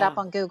long look it yeah. up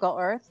on Google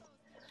Earth.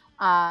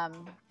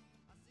 Um,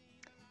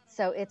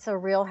 so it's a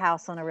real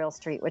house on a real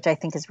street, which I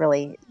think is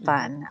really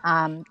fun.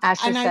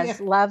 Asher And says,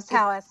 loves if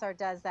how SR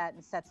does that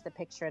and sets the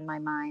picture in my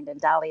mind.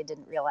 And Dahlia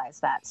didn't realize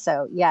that.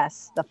 So,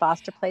 yes, the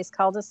Foster Place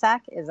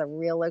cul-de-sac is a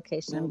real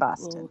location in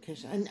Boston.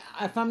 location. And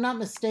if I'm not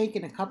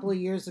mistaken, a couple of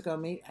years ago,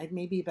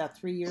 maybe about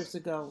 3 years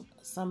ago,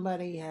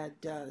 somebody had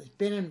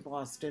been in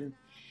Boston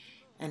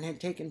and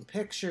had taken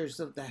pictures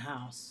of the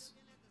house.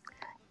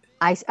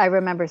 I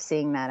remember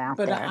seeing that out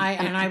But there.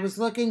 I was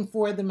looking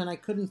for them and I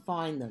couldn't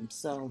find them.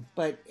 So,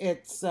 but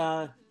it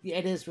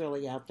is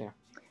really out there.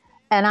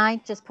 And I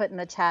just put in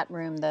the chat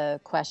room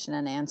the question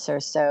and answer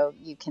so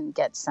you can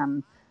get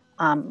some,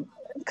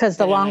 because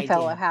the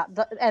Longfellow house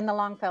and the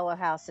Longfellow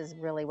house is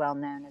really well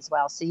known as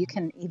well. So you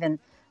can even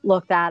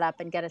look that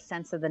up and get a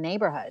sense of the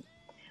neighborhood.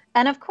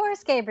 And of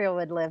course, Gabriel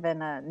would live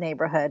in a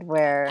neighborhood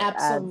where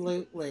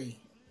absolutely.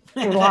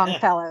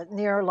 Longfellow,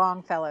 near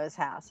Longfellow's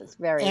house. It's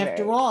very,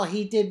 After all,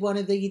 he did one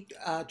of the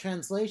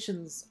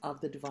translations of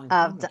the Divine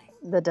Comedy.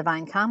 The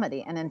Divine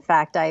Comedy. And in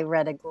fact, I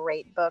read a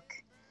great book,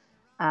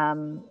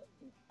 and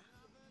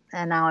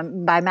now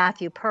by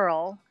Matthew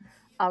Pearl,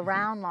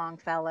 around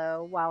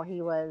Longfellow while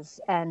he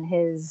was,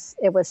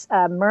 it was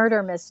a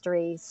murder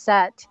mystery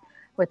set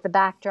with the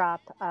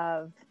backdrop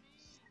of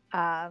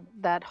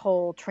that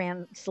whole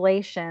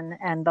translation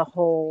and the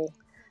whole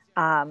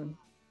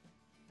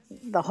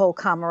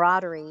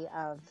camaraderie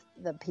of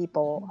the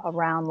people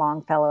around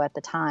Longfellow at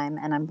the time.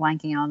 And I'm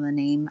blanking on the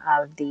name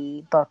of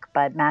the book,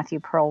 but Matthew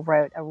Pearl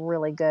wrote a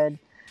really good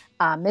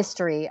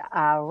mystery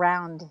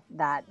around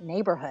that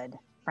neighborhood,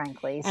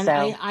 frankly. And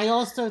so I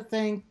also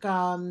think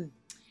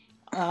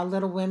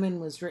Little Women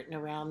was written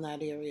around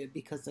that area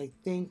because I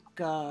think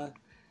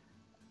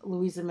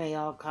Louisa May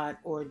Alcott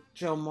or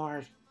Jo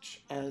March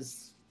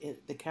as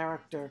the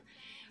character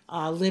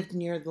lived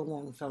near the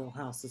Longfellow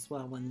house as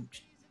well when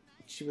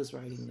she was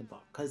writing the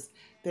book, because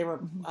they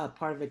were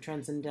part of a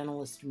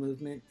transcendentalist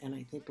movement, and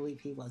I believe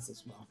he was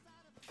as well.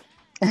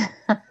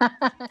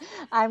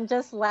 I'm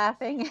just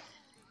laughing.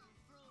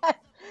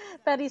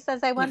 Betty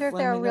says, I wonder if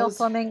there are real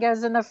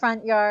flamingos in the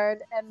front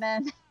yard. And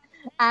then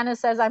Anna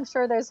says, I'm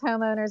sure those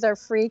homeowners are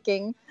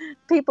freaking.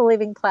 People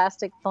leaving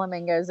plastic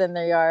flamingos in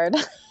their yard.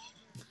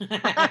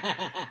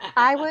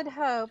 I would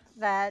hope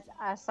that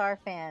SR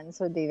fans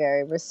would be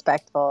very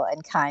respectful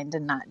and kind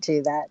and not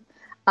do that.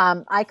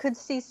 I could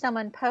see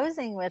someone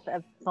posing with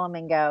a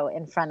flamingo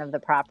in front of the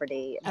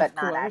property, but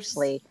not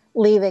actually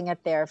leaving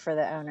it there for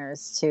the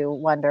owners to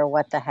wonder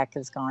what the heck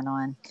is going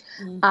on.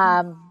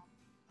 Mm-hmm.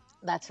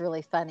 That's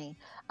really funny.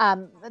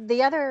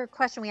 The other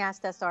question we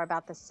asked SR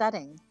about the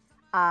setting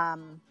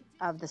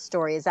of the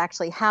story is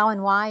actually how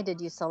and why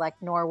did you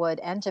select Norwood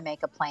and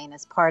Jamaica Plain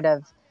as part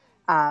of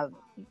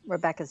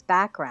Rebecca's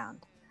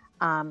background?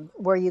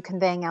 Were you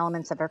conveying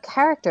elements of her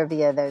character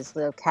via those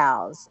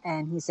locales?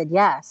 And he said,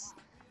 yes.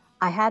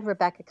 I had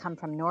Rebecca come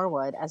from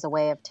Norwood as a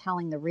way of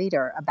telling the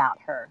reader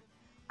about her.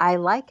 I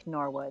like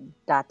Norwood, ...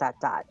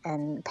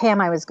 And Pam,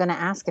 I was going to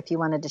ask if you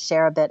wanted to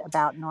share a bit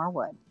about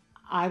Norwood.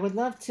 I would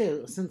love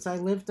to, since I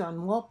lived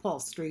on Walpole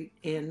Street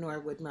in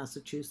Norwood,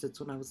 Massachusetts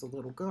when I was a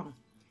little girl.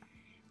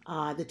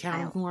 The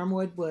town of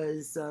Norwood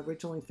was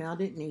originally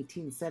founded in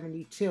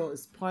 1872. It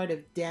was part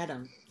of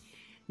Dedham,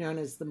 known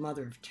as the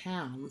Mother of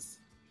Towns.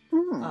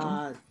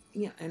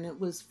 And it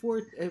was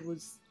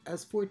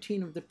as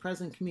 14 of the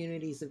present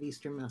communities of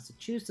eastern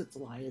Massachusetts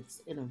lie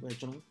its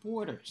original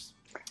borders.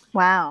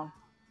 Wow.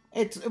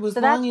 It was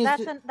so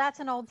that's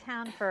an old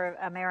town for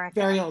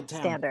American very old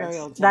town, standards. Very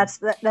old town.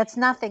 That's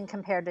nothing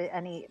compared to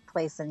any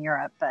place in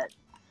Europe, but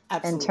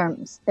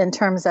absolutely. in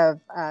terms of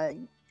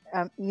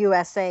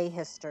USA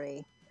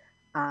history,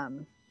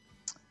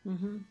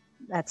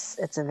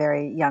 it's a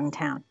very young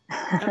town.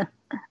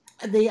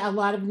 A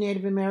lot of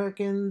Native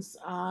Americans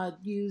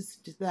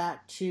used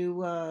that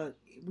to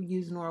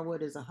use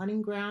Norwood as a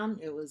hunting ground.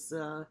 It was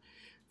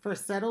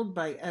first settled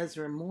by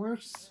Ezra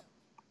Morse,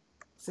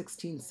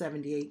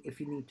 1678, if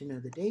you need to know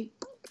the date.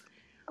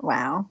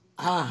 Wow.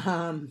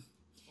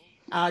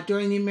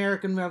 During the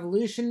American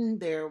Revolution,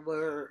 there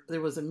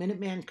was a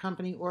Minuteman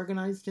Company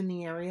organized in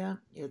the area.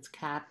 Its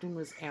captain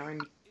was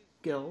Aaron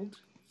Guild.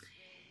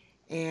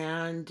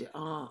 And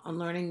on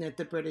learning that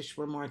the British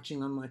were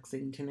marching on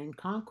Lexington and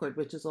Concord,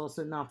 which is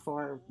also not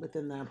far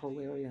within that whole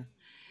area.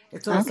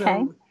 It's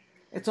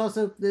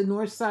also the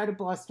north side of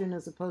Boston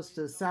as opposed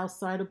to the south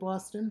side of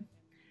Boston,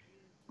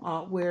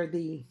 where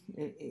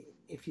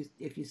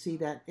if you see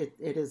that it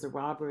is a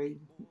robbery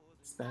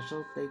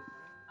special. They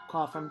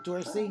call from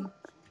Dorsey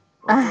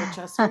or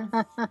Dorchester.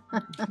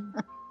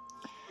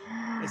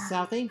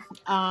 Southie.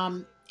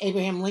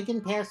 Abraham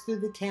Lincoln passed through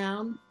the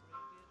town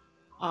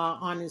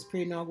on his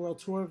pre-inaugural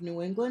tour of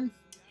New England.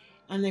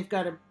 And they've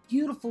got a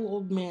beautiful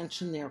old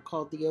mansion there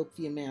called the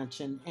Oakview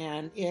Mansion.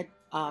 And it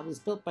was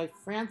built by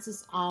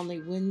Francis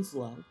Olney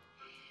Winslow.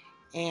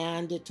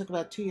 And it took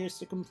about 2 years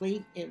to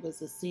complete. It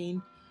was a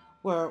scene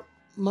where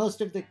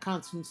most of the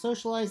constant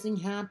socializing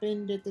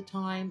happened at the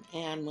time,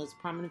 and most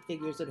prominent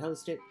figures that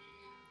hosted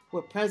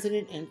were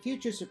President and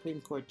future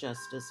Supreme Court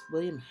Justice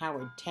William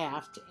Howard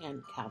Taft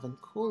and Calvin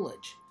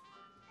Coolidge.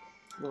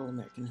 Little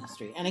American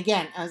history. And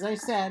again, as I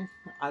said,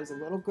 I was a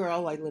little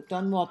girl. I lived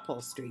on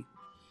Walpole Street.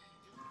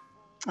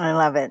 I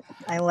love it.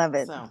 I love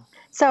it.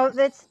 So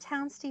it's a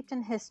town steeped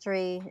in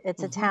history.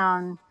 It's a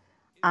town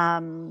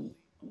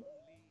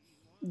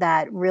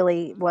that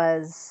really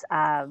was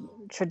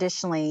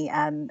traditionally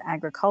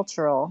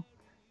agricultural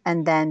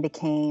and then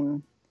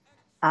became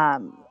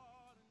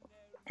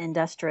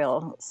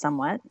industrial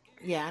somewhat.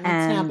 Yeah, and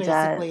it's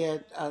now basically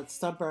a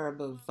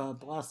suburb of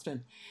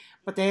Boston.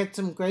 But they had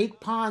some great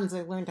ponds.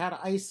 I learned how to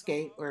ice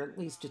skate, or at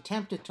least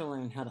attempted to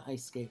learn how to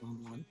ice skate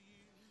on one.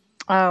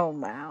 Oh,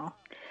 wow.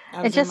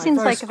 It just seems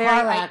like a very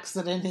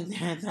accident in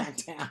that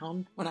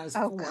town when I was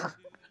 4. God.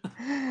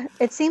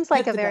 It seems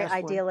like a very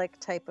idyllic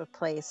type of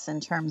place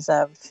in terms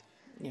of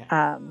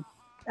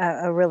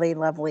a really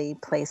lovely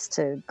place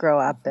to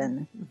grow up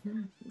and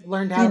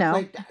learned how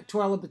to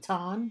twirl a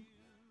baton.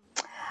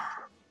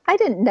 I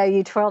didn't know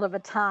you twirled a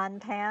baton,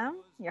 Pam.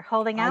 You're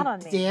holding out on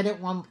me. I did at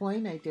one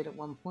point.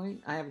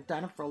 I haven't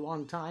done it for a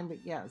long time, but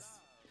yes.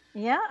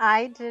 Yeah,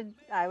 I did.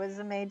 I was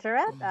a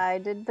majorette. I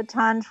did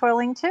baton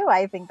twirling too.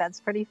 I think that's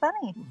pretty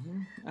funny.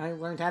 I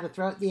learned how to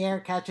throw it in the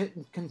air, catch it,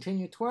 and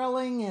continue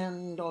twirling,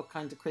 and all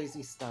kinds of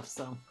crazy stuff.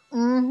 So,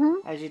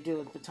 as you do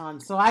with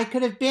batons. So I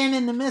could have been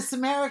in the Miss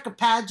America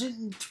pageant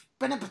and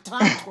been a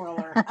baton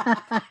twirler.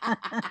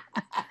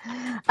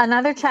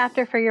 Another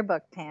chapter for your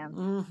book,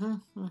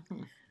 Pam.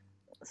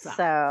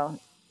 So,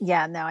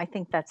 yeah, no, I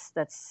think that's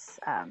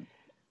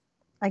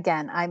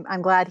again,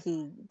 I'm glad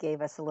he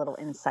gave us a little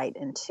insight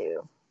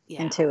into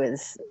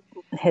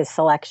his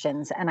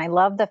selections, and I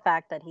love the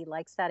fact that he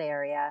likes that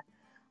area.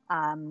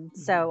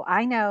 So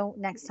I know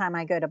next time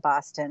I go to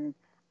Boston,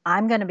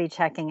 I'm going to be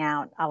checking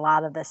out a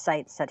lot of the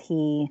sites that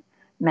he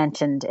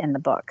mentioned in the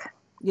book.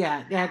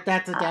 Yeah,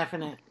 that's a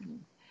definite.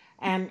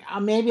 And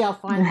maybe I'll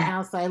find the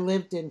house I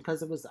lived in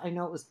because I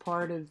know it was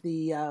part of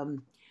the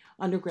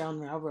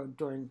Underground Railroad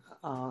during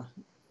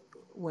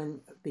when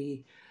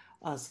the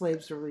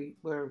slaves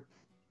were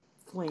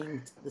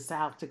fleeing the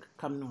South to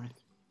come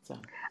north. So.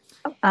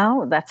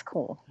 Oh, that's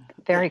cool.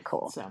 Very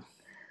cool.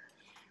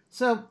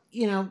 So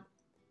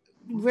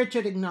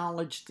Richard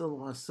acknowledged the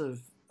loss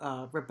of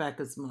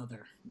Rebecca's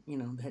mother.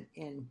 That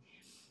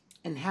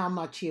and how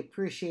much he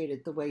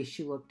appreciated the way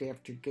she looked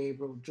after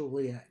Gabriel,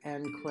 Julia,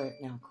 and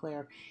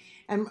Claire.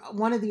 And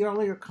one of the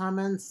earlier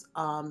comments,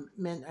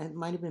 it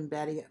might have been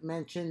Betty,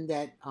 mentioned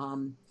that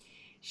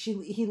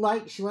she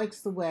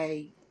likes the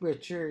way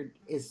Richard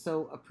is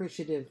so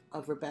appreciative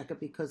of Rebecca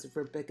because of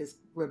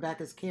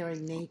Rebecca's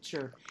caring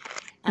nature.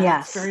 And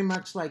it's very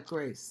much like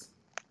Grace.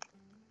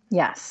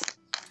 Yes.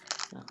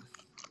 So.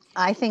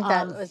 I think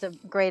that was a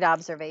great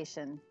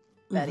observation,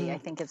 Betty. I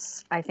think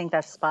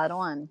that's spot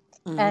on.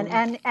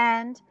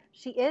 And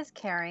she is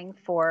caring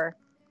for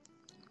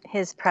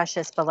his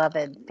precious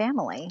beloved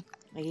family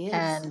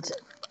and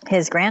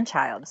his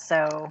grandchild.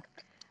 So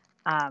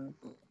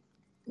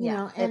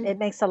it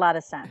makes a lot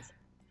of sense.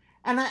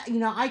 And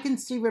I can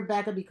see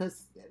Rebecca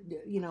because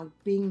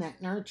being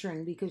that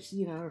nurturing, because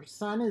her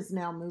son has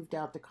now moved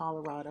out to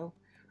Colorado.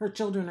 Her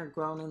children are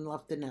grown and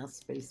left the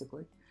nest,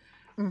 basically.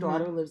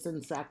 Daughter lives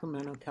in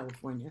Sacramento,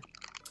 California.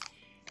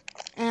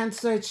 And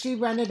so she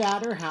rented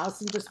out her house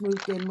and just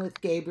moved in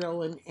with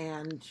Gabriel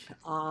and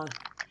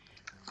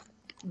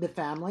the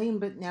family.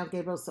 But now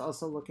Gabriel's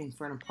also looking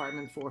for an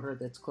apartment for her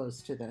that's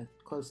close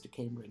to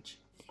Cambridge.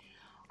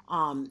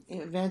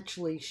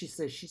 Eventually, she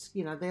says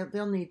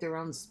they'll need their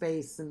own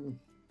space, and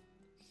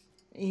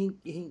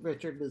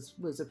Richard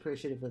was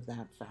appreciative of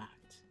that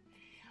fact.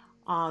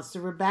 So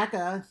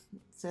Rebecca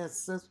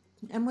says,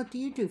 "And what do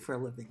you do for a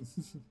living?"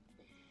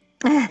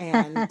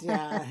 And,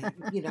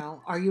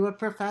 are you a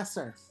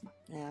professor?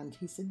 And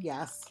he said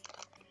yes,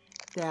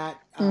 that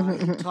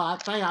he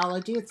taught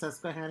biology at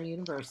Susquehanna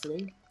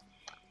University,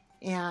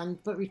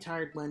 but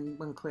retired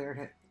when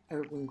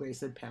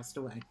Grace had passed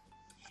away.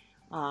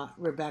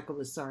 Rebecca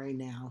was sorry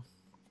now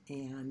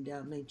and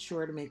made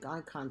sure to make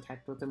eye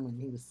contact with him when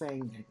he was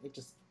saying that. It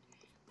just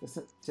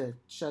to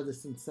show the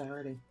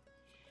sincerity.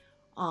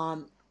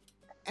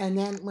 And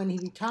then when he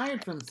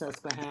retired from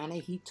Susquehanna,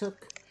 he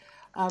took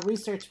a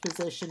research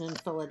position in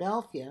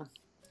Philadelphia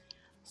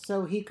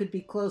so he could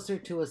be closer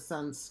to his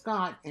son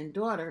Scott and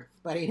daughter,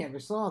 but he never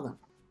saw them.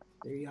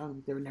 They're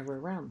young. They were never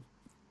around.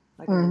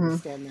 I can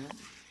understand that.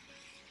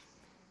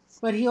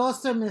 But he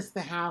also missed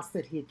the house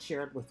that he had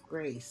shared with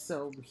Grace.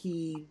 So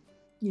he,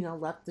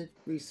 left the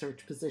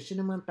research position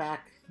and went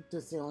back to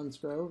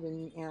Selinsgrove,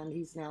 and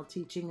he's now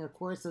teaching a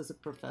course as a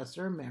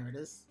professor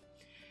emeritus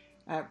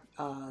at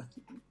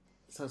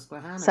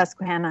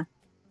Susquehanna.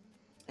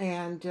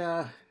 And,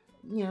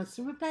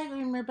 so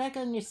Rebecca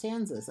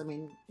understands this. I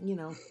mean,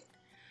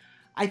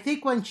 I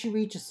think once you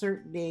reach a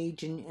certain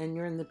age and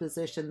you're in the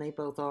position they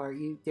both are,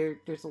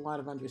 there's a lot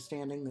of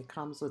understanding that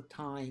comes with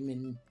time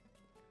and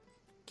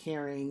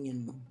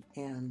caring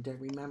and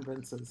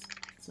remembrances.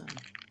 So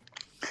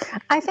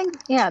I think,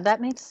 yeah,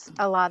 that makes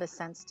a lot of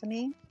sense to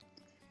me.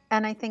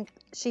 And I think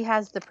she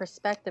has the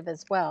perspective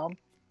as well,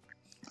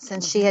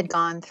 since she Mm-hmm. had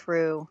gone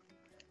through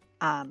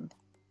um,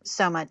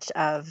 so much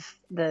of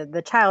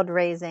the child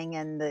raising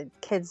and the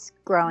kids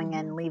growing Mm-hmm.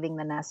 and leaving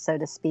the nest, so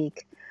to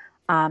speak.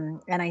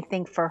 And I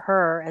think for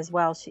her as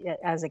well, she,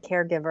 as a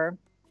caregiver,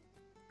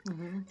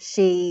 Mm-hmm.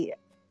 she,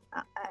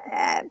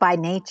 by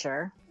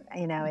nature,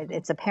 Mm-hmm.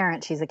 it's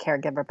apparent she's a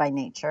caregiver by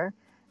nature.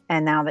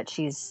 And now that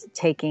she's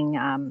taking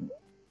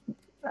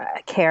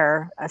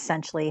care,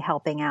 essentially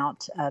helping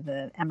out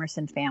the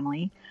Emerson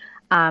family.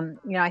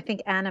 I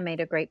think Anna made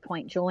a great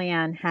point.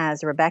 Julianne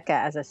has Rebecca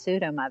as a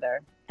pseudo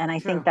mother, and I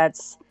think True.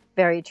 that's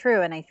very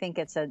true. And I think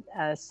it's a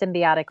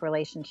symbiotic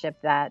relationship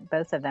that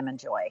both of them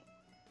enjoy.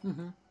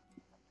 Mm-hmm.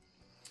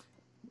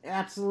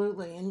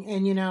 Absolutely. And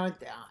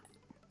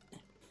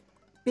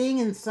being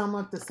in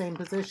somewhat the same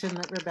position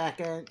that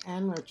Rebecca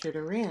and Richard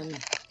are in,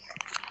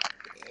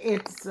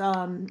 it's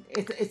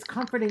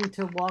comforting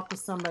to walk with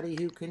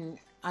somebody who can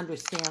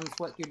understands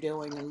what you're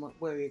doing and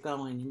where you're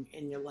going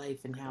in your life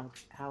and how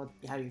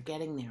you're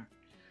getting there.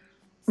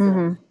 So,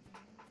 Mm-hmm.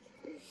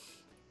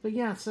 but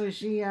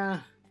yeah,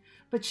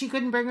 but she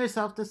couldn't bring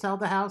herself to sell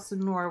the house in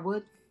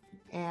Norwood,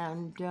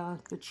 and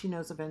but she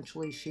knows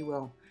eventually she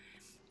will.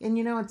 And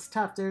it's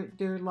tough. There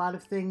are a lot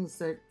of things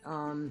that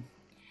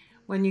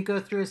when you go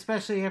through,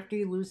 especially after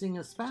you losing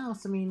a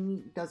spouse. I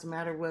mean, it doesn't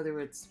matter whether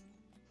it's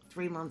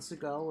 3 months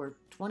ago or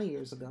 20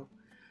 years ago.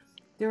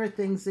 There are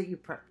things that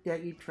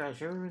you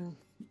treasure, and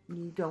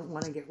you don't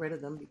want to get rid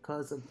of them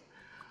because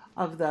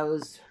of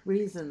those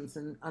reasons.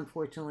 And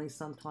unfortunately,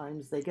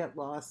 sometimes they get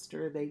lost,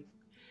 or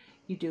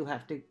you do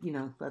have to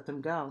let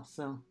them go.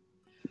 So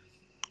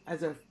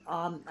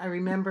I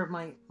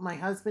remember my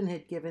husband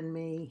had given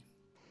me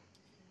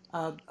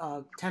a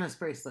tennis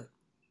bracelet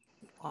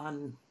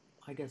on,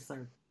 I guess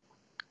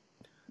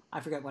I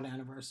forget what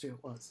anniversary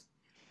it was.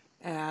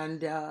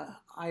 And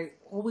I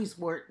always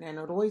wore it, and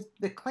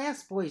the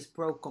class boys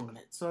broke on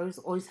it, so I was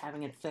always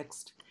having it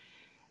fixed.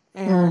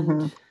 And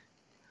Mm-hmm.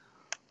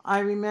 I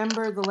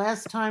remember the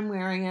last time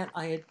wearing it,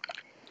 I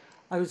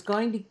was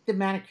going to the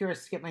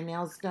manicurist to get my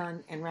nails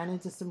done, and ran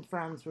into some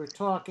friends. We were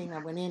talking. I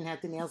went in,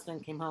 had the nails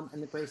done, came home,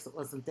 and the bracelet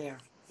wasn't there.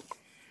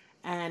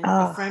 And a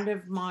Oh, friend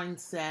of mine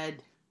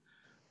said,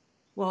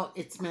 "Well,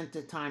 it's meant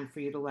a time for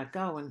you to let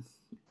go," and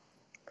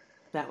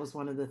that was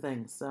one of the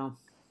things. So,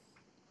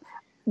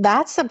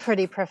 that's a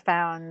pretty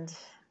profound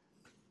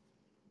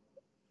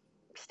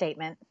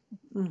statement.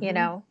 You mm-hmm,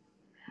 know,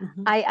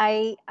 mm-hmm,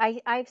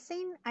 I've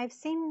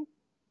seen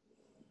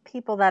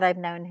people that I've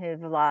known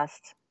who've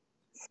lost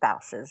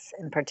spouses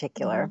in mm-hmm,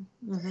 particular.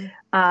 mm-hmm,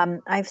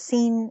 I've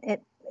seen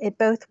it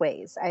both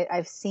ways.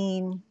 I've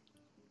seen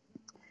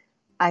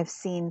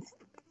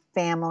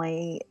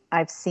family.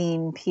 I've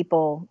seen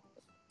people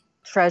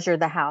treasure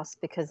the house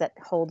because it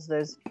holds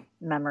those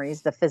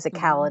memories, the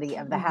mm-hmm,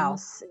 physicality of the mm-hmm,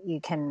 house. You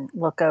can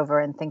look over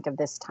and think of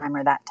this time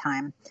or that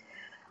time.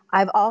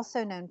 I've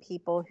also known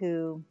people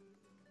who,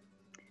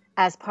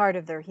 as part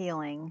of their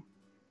healing,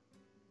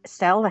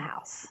 sell the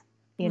house.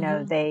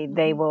 mm-hmm,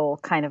 They will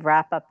kind of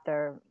wrap up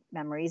their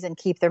memories and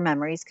keep their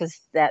memories because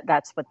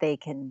that's what they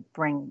can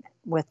bring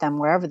with them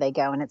wherever they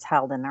go, and it's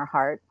held in their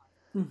heart.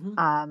 mm-hmm.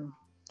 Um,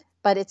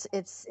 but it's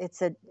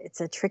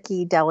a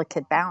tricky,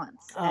 delicate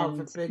balance, Oh,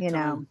 for and big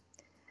time,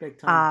 big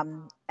time.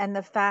 and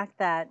the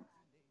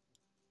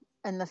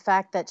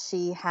fact that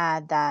she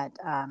had that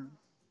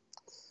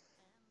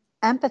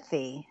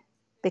empathy,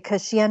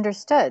 because she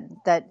understood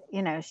that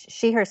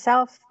she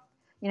herself,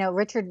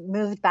 Richard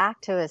moved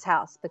back to his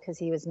house because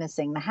he was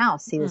missing the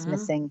house. He was Mm-hmm,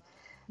 missing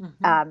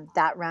mm-hmm.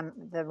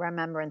 the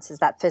remembrances,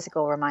 that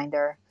physical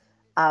reminder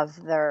of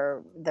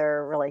their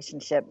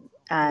relationship.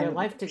 Their And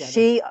life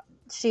together.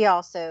 she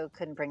also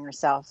couldn't bring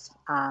herself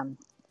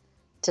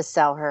to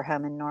sell her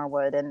home in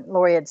Norwood. And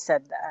Lori had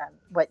said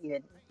what you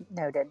had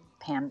noted,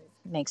 Pam,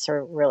 makes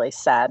her really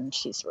sad, and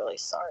she's really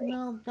sorry.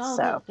 No, no,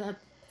 So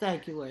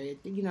thank you, Larry.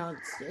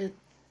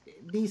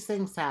 These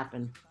things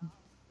happen,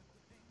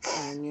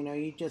 and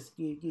you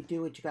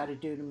do what you got to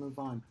do to move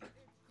on,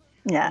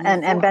 yeah, or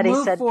and Betty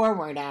move said,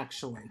 forward.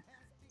 Actually,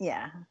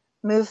 yeah,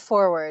 move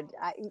forward.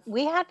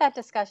 We had that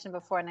discussion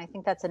before, and I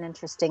think that's an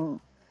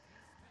interesting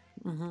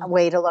mm-hmm, a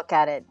way to look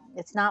at it.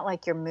 It's not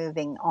like you're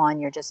moving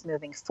on, you're just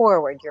moving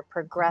forward. You're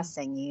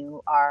progressing.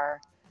 You are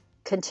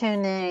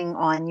continuing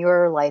on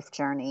your life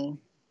journey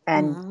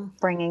and mm-hmm.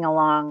 bringing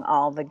along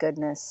all the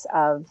goodness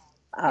of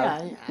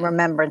Yeah,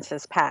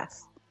 remembrances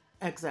past.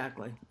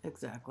 exactly,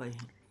 exactly.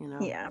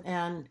 Yeah.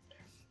 And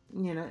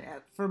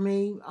for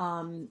me,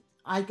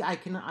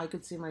 I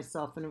could see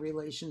myself in a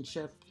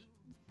relationship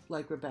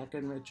like Rebecca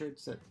and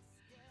Richards, that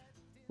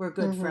we're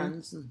good Hmm.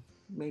 friends, and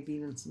maybe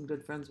even some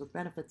good friends with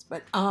benefits.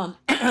 But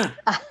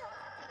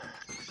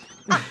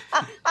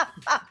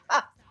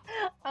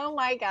Oh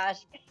my gosh.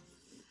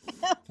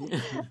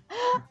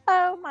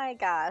 Oh my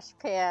gosh,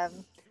 Pam.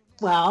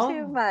 Too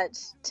well, much.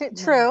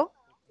 no, True.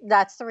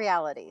 That's the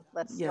reality.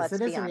 Let's yes, let's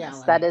it is be a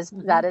honest. That reality. is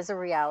Hmm. that is a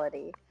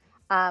reality.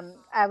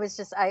 I was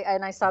just,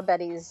 I saw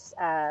Betty's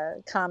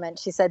comment.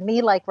 She said,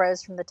 "Me like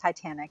Rose from the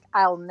Titanic.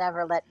 I'll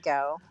never let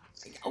go."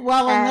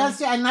 Well, And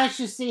unless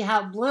you see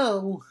how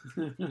blue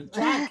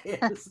Jack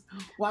is,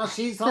 while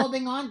she's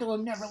holding on to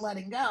him, never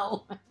letting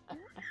go.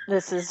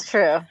 this is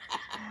true.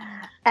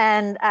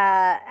 And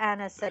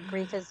Anna said,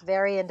 "Grief is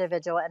very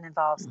individual and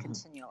involves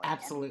continually." And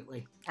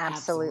Absolutely,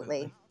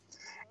 absolutely.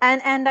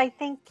 And I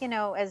think,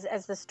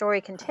 as the story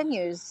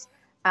continues,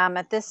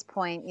 at this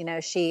point,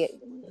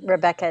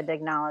 Rebecca had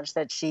acknowledged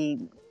that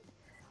she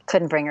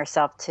couldn't bring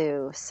herself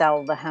to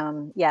sell the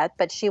home yet,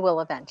 but she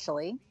will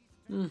eventually.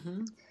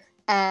 Mm-hmm.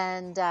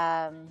 And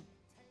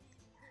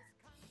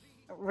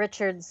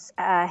Richard's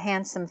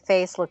handsome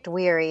face looked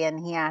weary, and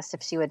he asked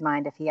if she would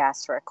mind if he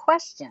asked her a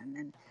question.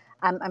 And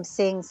I'm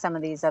seeing some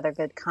of these other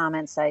good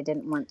comments I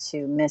didn't want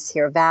to miss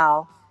here.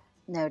 Val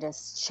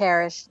noticed,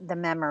 "Cherish the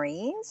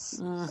memories,"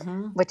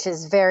 Mm-hmm. which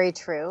is very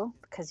true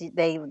because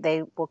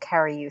they will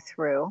carry you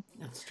through.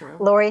 That's true.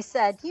 Lori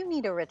said, "You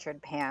need a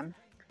Richard, Pam."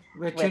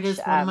 Richard is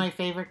one of my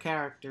favorite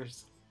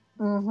characters.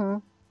 Mm-hmm.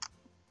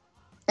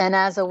 And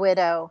as a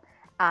widow,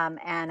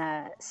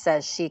 Anna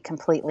says she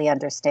completely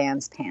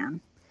understands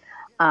Pam,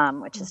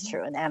 which is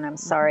true. And Anna, I'm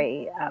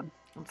sorry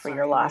for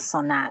your loss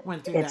on that.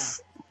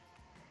 It's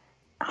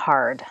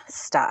hard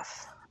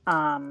stuff.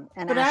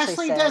 But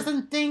Ashley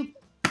doesn't think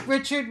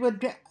Richard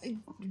would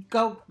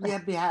go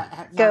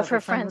for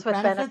friends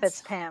with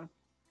benefits, Pam.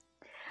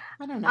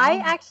 I don't know.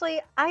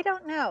 I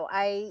don't know.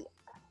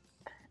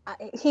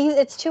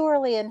 It's too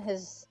early in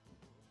his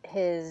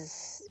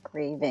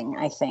grieving,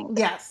 I think.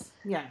 Yes.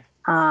 Yeah.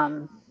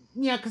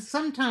 Yeah, because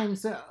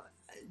sometimes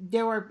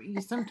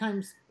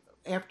sometimes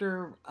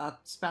after a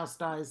spouse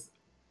dies,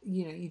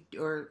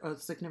 or a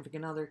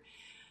significant other,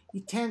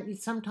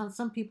 sometimes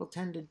some people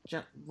tend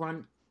to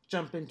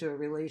jump into a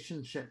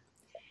relationship,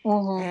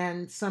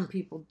 and some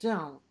people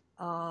don't.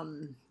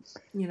 And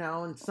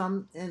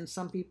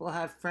some people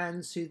have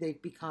friends who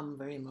they've become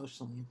very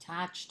emotionally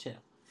attached to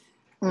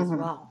as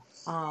well.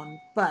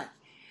 But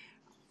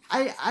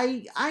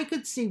I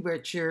could see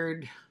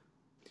Richard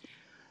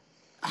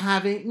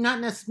having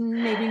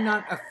maybe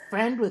not a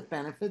friend with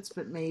benefits,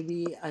 but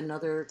maybe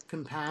another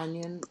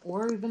companion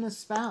or even a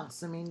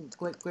spouse. I mean,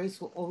 Grace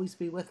will always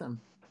be with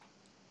him,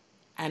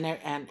 and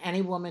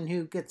any woman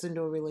who gets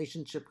into a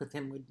relationship with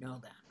him would know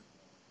that.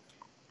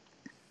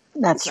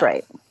 That's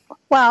right.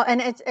 Well,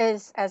 and it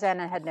is, as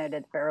Anna had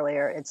noted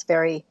earlier, it's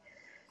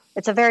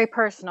a very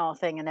personal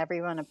thing, and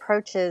everyone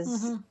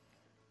approaches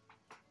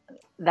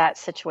that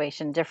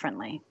situation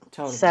differently.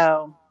 Totally.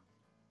 So,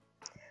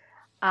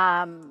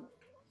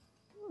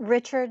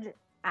 Richard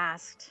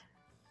asked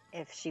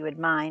if she would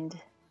mind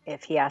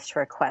if he asked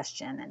her a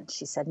question, and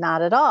she said,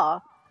 "Not at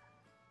all."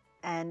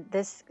 And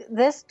this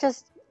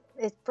just,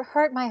 it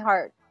hurt my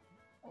heart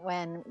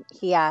when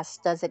he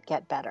asked, "Does it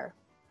get better?"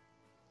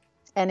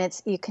 And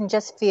you can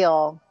just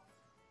feel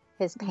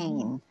his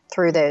pain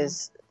through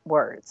those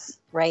words,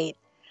 right?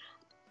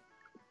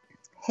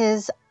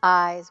 His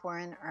eyes were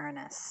in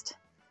earnest.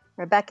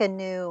 Rebecca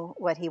knew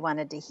what he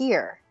wanted to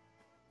hear.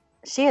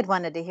 She had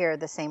wanted to hear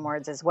the same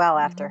words as well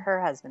after her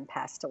husband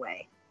passed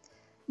away.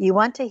 You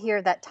want to hear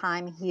that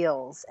time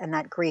heals and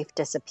that grief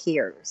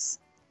disappears.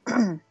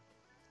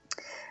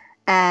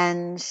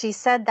 And she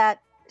said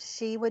that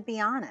she would be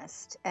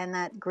honest and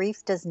that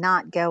grief does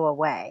not go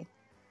away.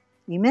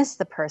 You miss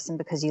the person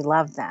because you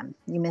love them.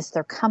 You miss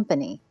their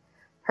company.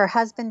 Her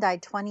husband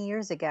died 20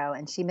 years ago,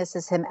 and she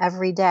misses him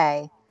every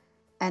day.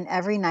 And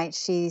every night,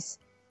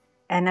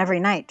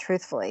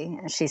 truthfully,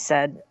 she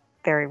said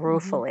very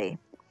ruefully.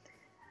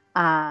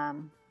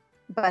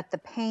 But the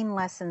pain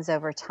lessens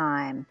over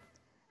time,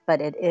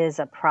 but it is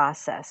a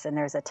process. And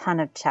there's a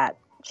ton of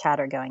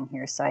chatter going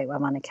here, so I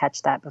want to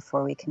catch that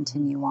before we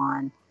continue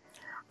on.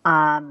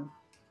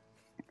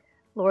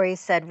 Lori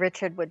said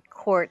Richard would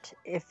court,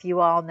 if you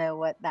all know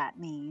what that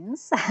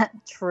means.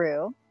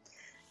 True.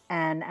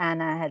 And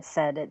Anna had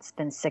said it's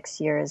been 6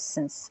 years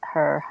since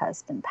her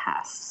husband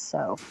passed.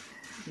 So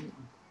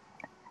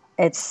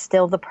it's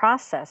still the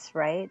process,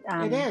 right?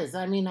 It is.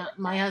 I mean,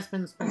 my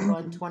husband's been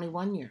gone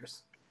 21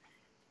 years.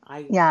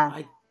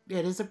 It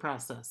is a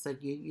process that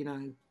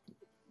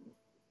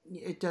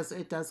it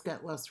does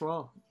get less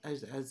raw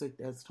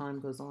as time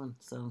goes on.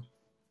 So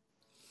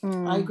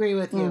I agree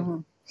with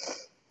you.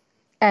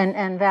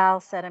 And Val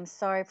said, "I'm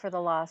sorry for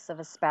the loss of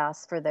a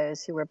spouse for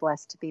those who were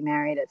blessed to be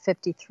married at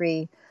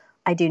 53.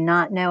 I do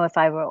not know if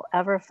I will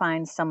ever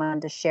find someone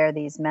to share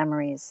these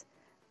memories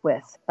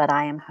with, but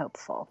I am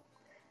hopeful."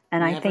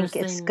 And I think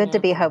it's good to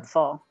be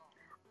hopeful.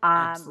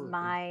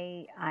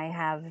 I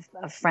have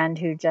a friend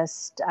who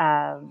just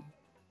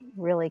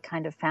really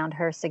kind of found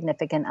her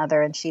significant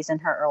other, and she's in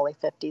her early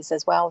 50s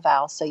as well,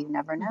 Val, so you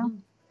never know.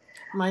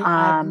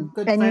 And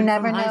you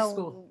never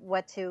know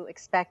what to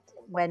expect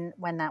when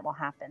that will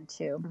happen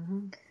too.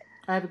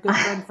 I have a good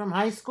friend from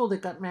high school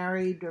that got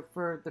married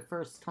for the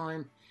first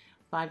time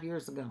 5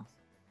 years ago.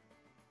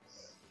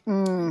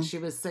 She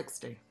was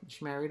 60.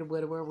 She married a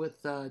widower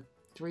with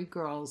 3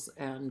 girls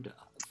and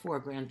 4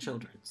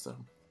 grandchildren. So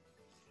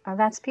Oh,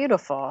 that's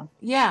beautiful.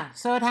 Yeah,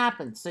 so it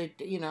happens. So,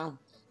 you know,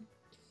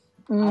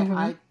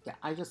 Hmm.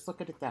 I just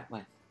look at it that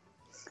way.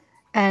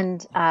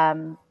 And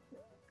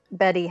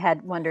Betty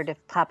had wondered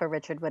if Papa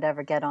Richard would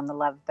ever get on the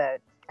Love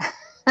Boat.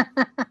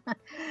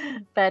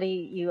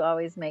 Betty, you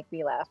always make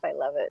me laugh. I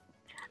love it.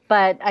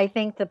 But I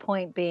think the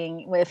point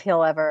being, if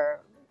he'll ever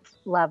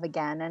love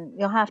again, and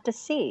you'll have to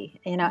see.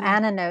 You know, Yeah.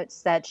 Anna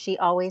notes that she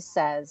always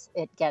says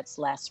it gets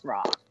less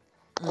raw.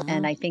 And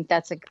Mm-hmm. I think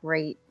that's a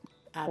great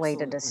way to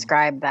Absolutely.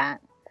 describe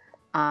that.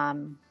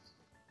 Um,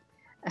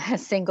 a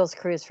singles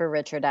cruise for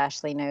Richard,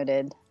 Ashley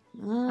noted.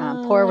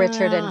 Poor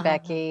Richard and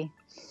Becky.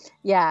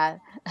 Yeah.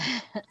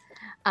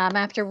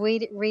 After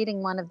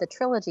reading one of the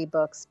trilogy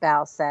books,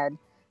 Val said,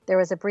 there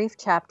was a brief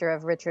chapter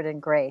of Richard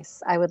and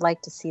Grace. I would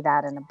like to see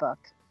that in a book.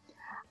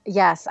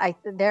 Yes,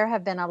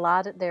 there's been a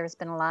lot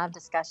of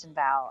discussion,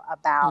 Val,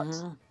 about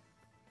Mm-hmm.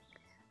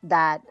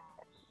 that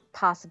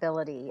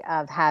possibility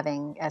of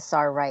having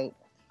SR write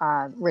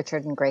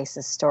Richard and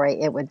Grace's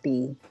story. It would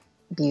be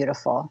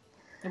beautiful.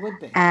 It would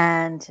be.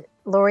 And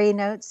Lori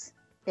notes,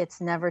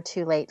 it's never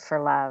too late for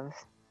love.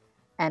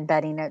 And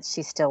Betty notes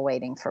she's still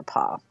waiting for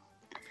Paul.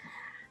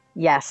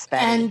 Yes,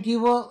 Betty. And you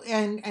will,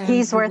 and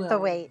He's you worth will, the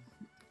wait.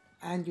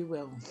 and you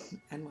will,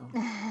 and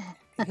will.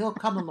 He'll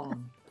come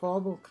along.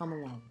 Paul will come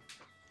along.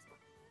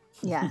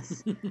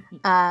 Yes.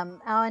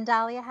 And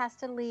Dahlia has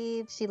to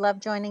leave. She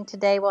loved joining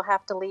today. We'll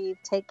have to leave.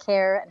 Take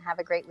care and have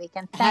a great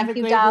weekend. Have Thank a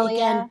you, great Dahlia.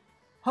 weekend.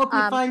 Hope you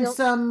find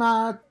some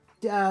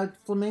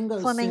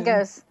flamingos.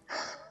 Flamingos.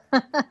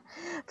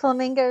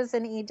 Flamingos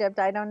in Egypt.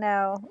 I don't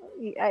know.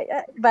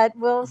 But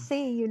we'll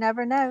see. You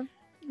never know.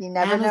 You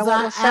never know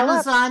what will show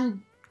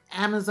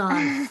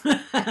Amazon.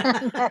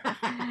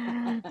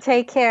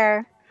 Take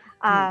care.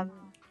 So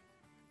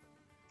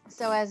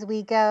as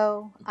we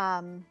go,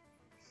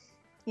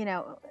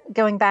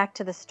 going back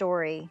to the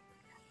story,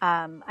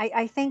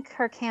 I think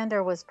her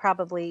candor was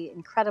probably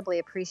incredibly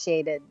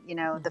appreciated.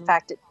 The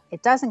fact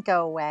it doesn't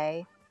go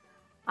away,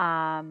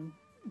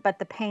 but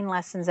the pain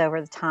lessens over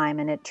the time,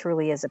 and it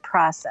truly is a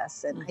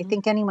process. And I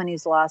think anyone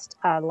who's lost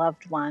a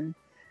loved one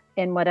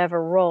in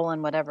whatever role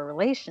and whatever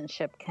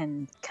relationship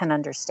can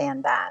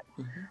understand that.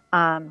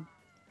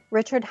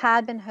 Richard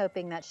had been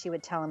hoping that she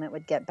would tell him it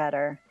would get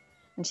better,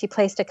 and she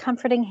placed a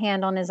comforting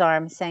hand on his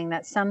arm, saying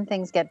that some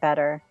things get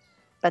better,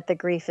 but the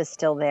grief is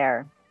still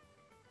there.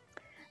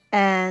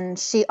 And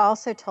she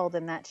also told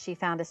him that she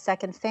found a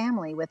second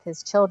family with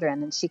his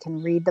children, and she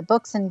can read the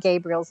books in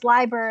Gabriel's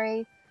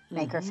library,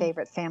 make her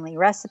favorite family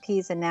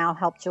recipes, and now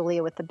help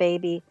Julia with the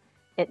baby.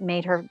 It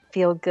made her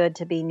feel good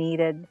to be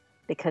needed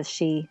because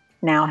she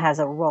now has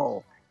a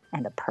role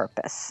and a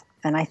purpose.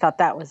 And I thought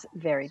that was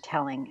very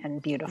telling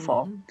and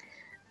beautiful.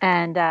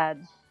 And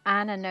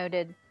Anna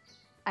noted,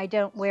 I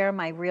don't wear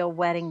my real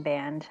wedding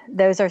band.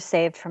 Those are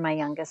saved for my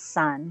youngest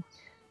son.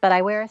 But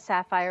I wear a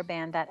sapphire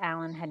band that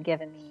Alan had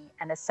given me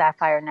and a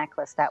sapphire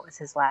necklace that was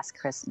his last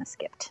Christmas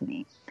gift to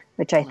me,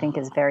 which I think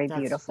is very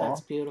beautiful.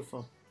 That's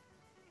beautiful.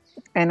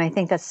 And I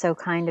think that's so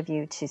kind of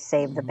you to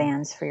save the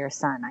bands for your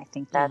son. I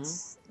think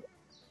that's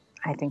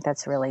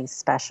really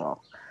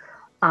special.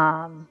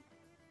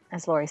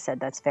 As Lori said,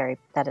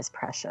 that is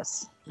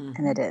precious,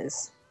 and it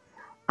is.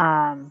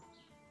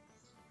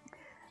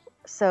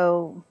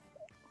 So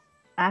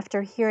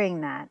after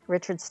hearing that,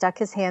 Richard stuck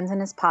his hands in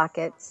his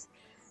pockets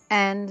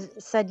and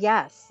said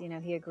yes.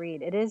 He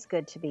agreed. It is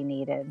good to be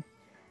needed.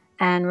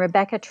 And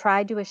Rebecca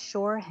tried to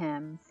assure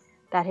him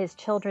that his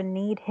children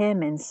need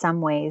him in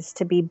some ways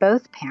to be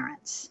both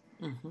parents.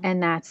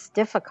 And that's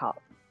difficult.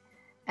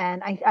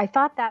 And I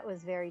thought that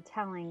was very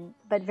telling,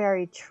 but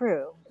very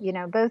true.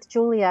 Both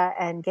Julia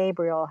and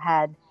Gabriel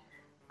had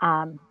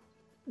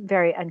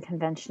very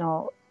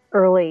unconventional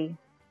early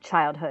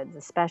childhoods,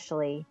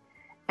 especially.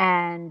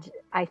 And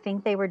I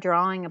think they were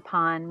drawing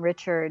upon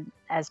Richard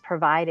as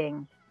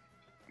providing,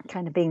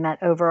 kind of being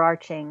that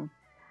overarching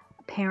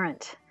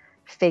parent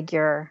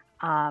figure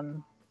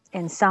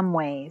in some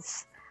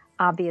ways.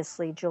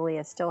 Obviously,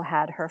 Julia still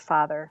had her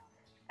father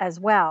as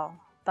well,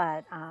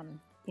 but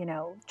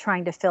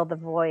trying to fill the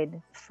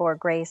void for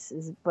Grace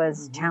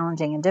was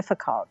challenging and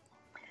difficult.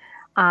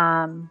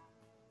 And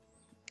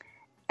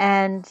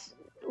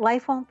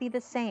life won't be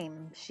the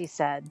same, she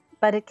said,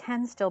 but it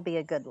can still be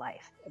a good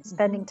life.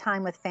 Spending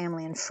time with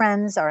family and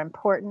friends are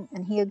important,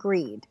 and he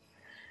agreed.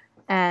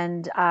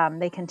 And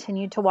they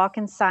continued to walk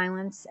in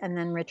silence, and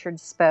then Richard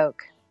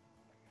spoke.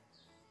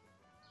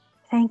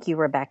 Thank you,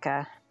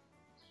 Rebecca.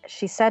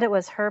 She said it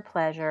was her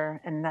pleasure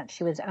and that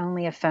she was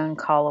only a phone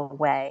call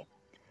away.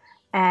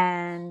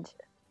 And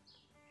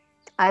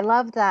I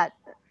love that.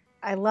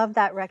 I love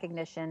that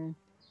recognition.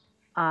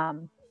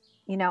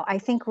 I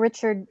think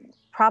Richard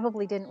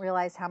probably didn't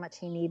realize how much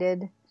he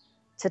needed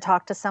to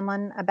talk to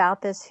someone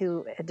about this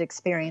who had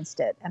experienced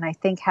it. And I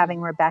think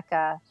having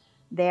Rebecca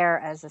there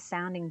as a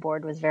sounding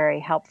board was very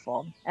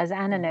helpful. As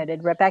Anna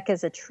noted, Rebecca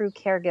is a true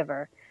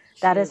caregiver.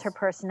 That is her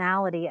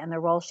personality and the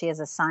role she has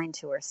assigned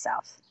to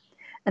herself.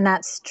 And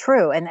that's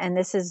true. And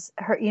this is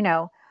her,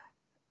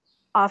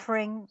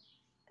 offering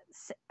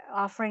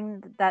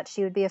that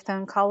she would be a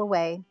phone call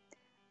away,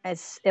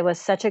 it was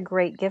such a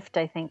great gift,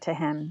 I think, to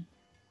him.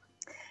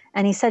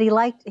 And he said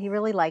he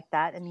really liked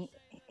that, and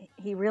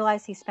he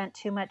realized he spent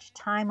too much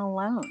time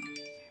alone.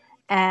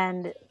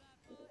 And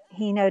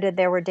he noted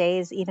there were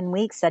days, even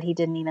weeks, that he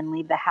didn't even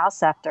leave the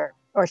house after,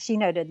 or she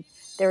noted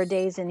there were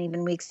days and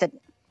even weeks that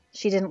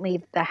she didn't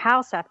leave the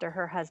house after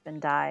her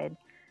husband died.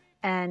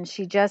 And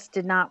she just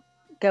did not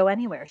go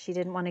anywhere. She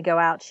didn't want to go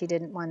out. She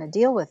didn't want to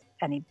deal with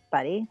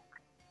anybody.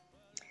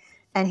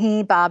 And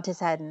he bobbed his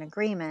head in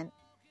agreement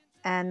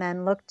and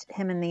then looked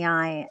him in the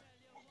eye.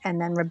 And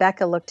then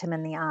Rebecca looked him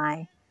in the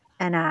eye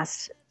and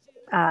asked,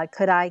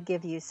 could I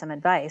give you some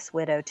advice,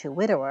 widow to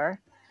widower?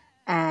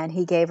 And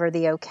he gave her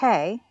the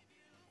okay.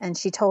 And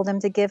she told him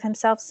to give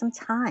himself some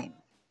time.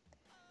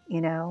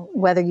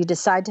 Whether you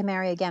decide to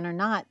marry again or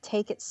not,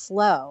 take it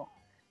slow.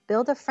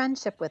 Build a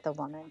friendship with a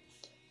woman.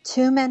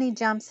 Too many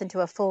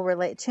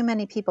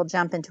people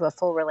jump into a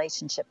full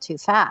relationship too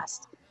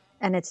fast.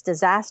 And it's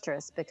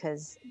disastrous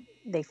because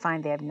they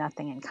find they have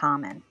nothing in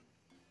common.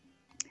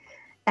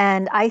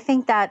 And I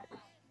think that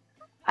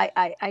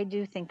I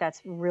do think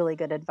that's really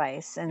good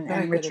advice. And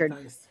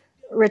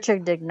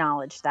Richard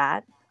acknowledged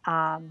that.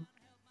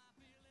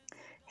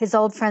 His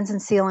old friends in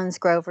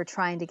Selinsgrove were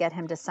trying to get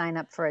him to sign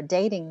up for a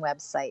dating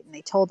website, and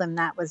they told him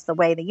that was the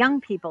way the young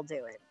people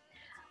do it.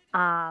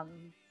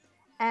 And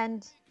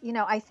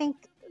I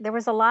think there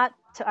was a lot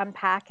to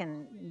unpack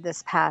in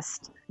this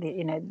past,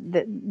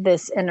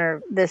 this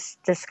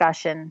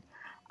discussion.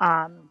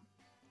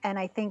 And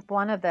I think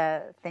one of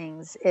the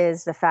things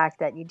is the fact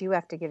that you do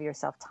have to give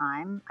yourself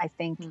time. I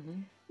think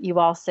you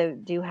also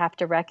do have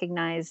to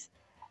recognize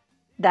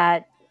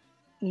that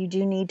you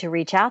do need to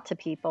reach out to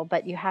people,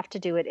 but you have to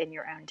do it in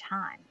your own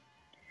time.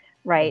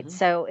 Right. Mm-hmm.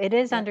 So it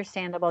is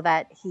understandable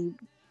that he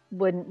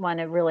wouldn't want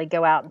to really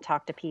go out and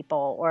talk to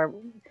people, or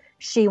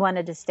she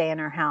wanted to stay in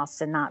her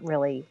house and not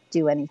really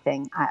do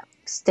anything.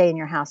 Stay in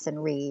your house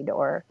and read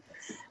or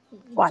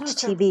watch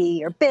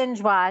TV or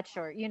binge watch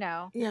or,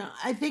 Yeah,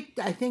 I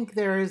think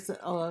there is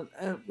a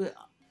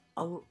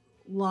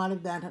lot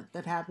of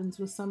that happens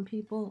with some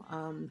people.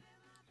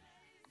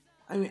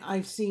 I mean,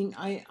 I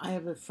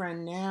have a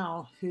friend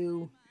now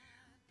who,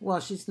 well,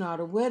 she's not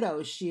a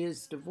widow, she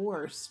is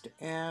divorced,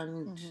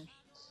 and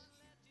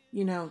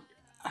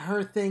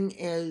her thing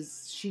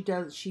is she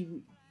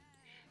doesn't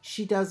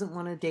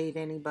want to date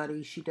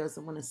anybody, she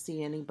doesn't want to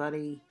see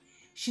anybody.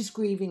 She's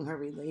grieving her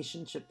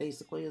relationship,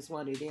 basically, is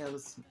what it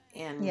is.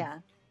 And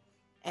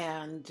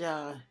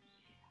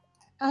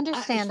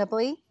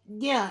understandably.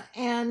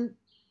 And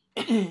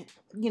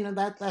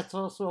that's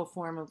also a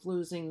form of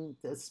losing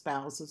the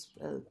spouse's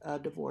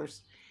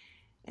divorce,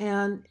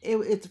 and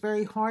it's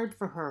very hard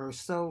for her.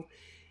 So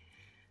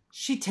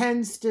she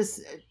tends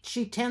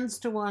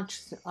to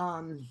watch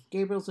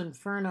Gabriel's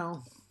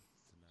Inferno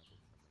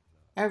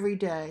every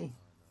day,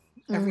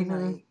 every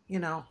night,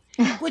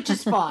 which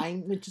is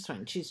fine.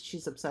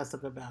 She's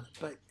obsessive about it,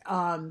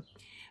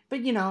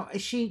 but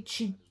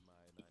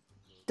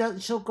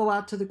she'll go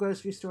out to the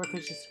grocery store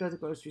because she's go to the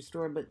grocery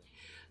store, but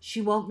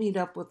she won't meet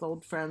up with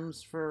old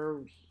friends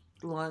for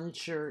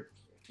lunch or,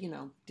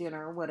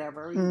 dinner or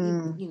whatever.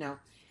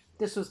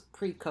 This was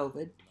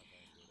pre-COVID.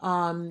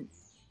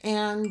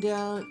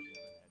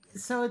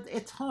 So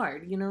it's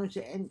hard,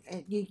 and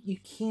you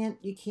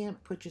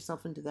can't put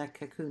yourself into that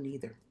cocoon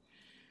either,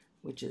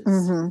 which is.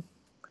 Mm-hmm.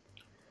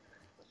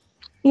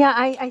 Yeah,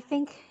 I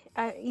think,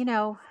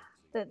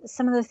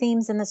 some of the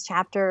themes in this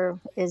chapter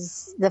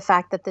is the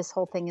fact that this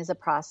whole thing is a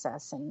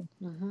process, and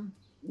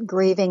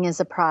grieving is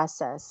a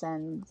process,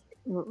 and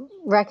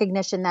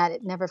recognition that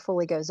it never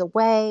fully goes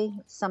away.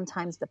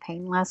 Sometimes the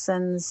pain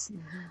lessens,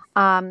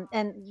 and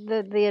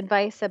the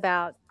advice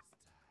about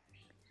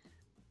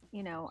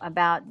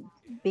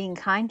being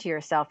kind to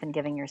yourself and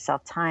giving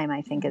yourself time,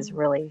 I think is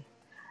really,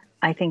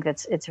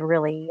 it's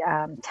really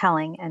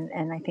telling,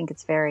 and I think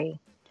it's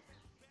very,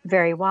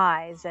 very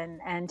wise,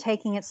 and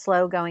taking it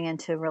slow going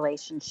into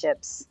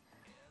relationships.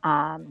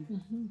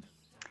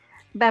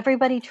 But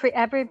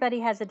everybody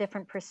has a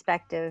different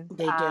perspective.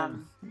 They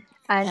do.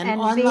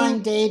 And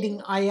online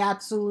dating, I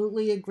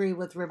absolutely agree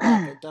with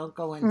Rebecca. Don't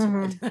go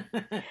into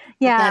it.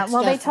 Yeah,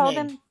 well, they told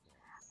them.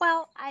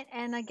 Well,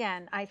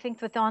 I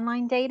think with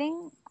online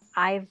dating,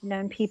 I've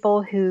known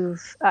people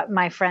who've,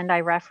 my friend I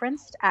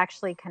referenced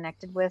actually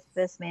connected with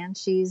this man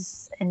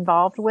she's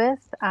involved with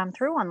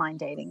through online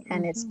dating.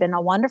 And it's been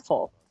a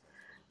wonderful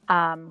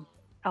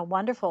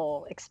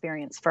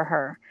experience for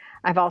her.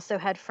 I've also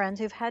had friends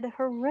who've had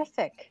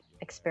horrific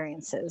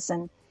experiences.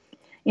 And,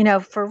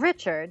 for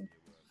Richard,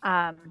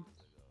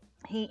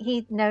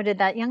 he noted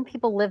that young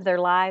people live their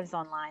lives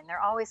online.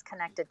 They're always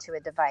connected to a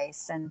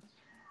device. And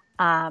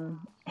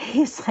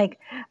he's like,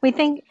 we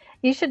think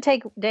you should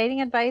take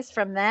dating advice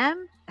from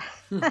them.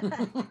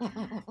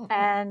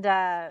 And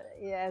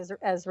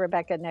as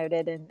Rebecca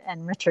noted,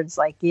 and Richard's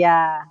like,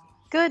 yeah,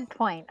 good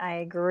point. I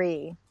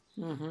agree.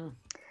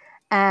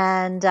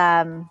 And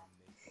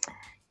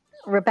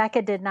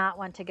Rebecca did not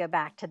want to go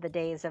back to the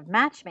days of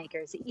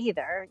matchmakers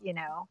either,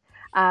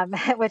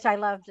 which I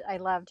loved. I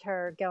loved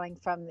her going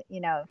from,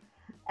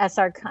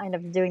 SR kind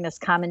of doing this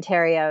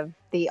commentary of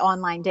the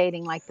online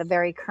dating, like the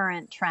very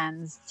current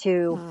trends,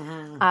 to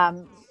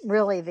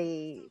really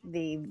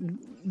the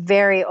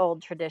very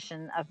old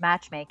tradition of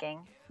matchmaking.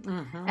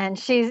 And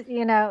she's,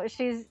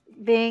 she's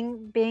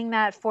being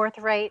that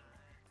forthright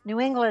New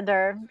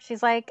Englander.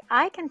 She's like,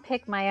 I can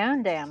pick my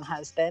own damn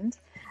husband.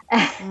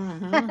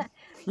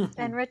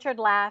 And Richard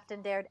laughed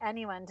and dared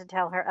anyone to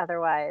tell her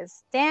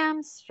otherwise.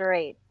 Damn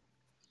straight.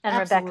 And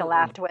Absolutely. Rebecca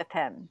laughed with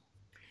him.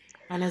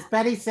 And as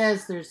Betty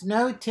says, there's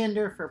no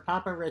Tinder for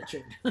Papa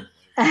Richard.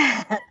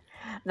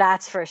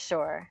 That's for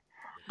sure.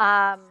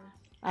 I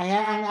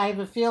have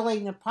a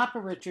feeling that Papa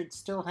Richard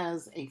still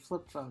has a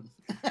flip phone.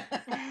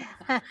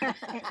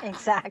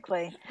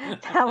 Exactly.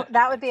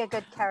 That would be a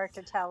good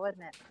character tell,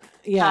 wouldn't it?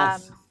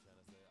 Yes.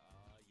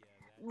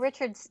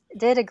 Richard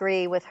did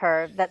agree with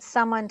her that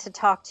someone to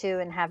talk to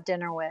and have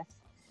dinner with,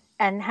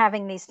 and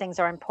having these things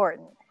are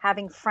important.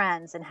 Having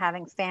friends and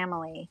having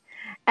family.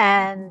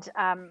 And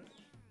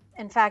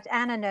in fact,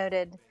 Anna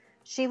noted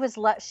she is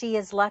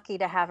lucky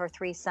to have her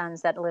 3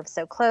 sons that live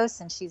so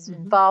close, and she's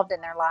involved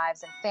in their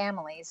lives and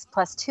families,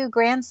 plus 2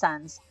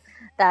 grandsons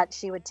that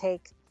she would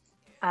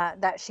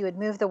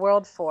move the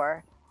world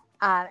for,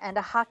 and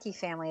a hockey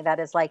family that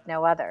is like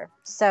no other.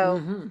 So,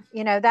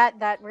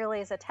 that really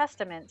is a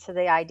testament to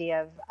the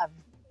idea of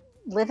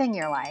living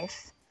your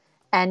life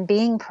and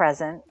being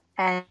present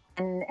and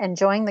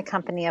enjoying the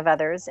company of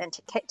others and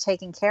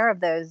taking care of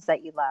those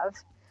that you love.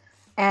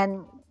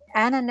 And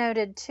Anna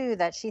noted, too,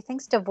 that she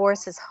thinks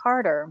divorce is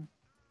harder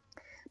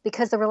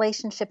because the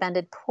relationship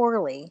ended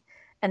poorly,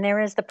 and there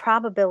is the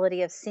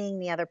probability of seeing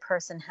the other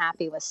person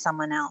happy with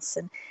someone else.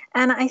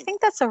 And I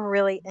think that's a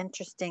really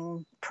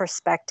interesting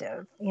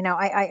perspective.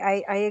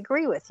 I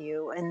agree with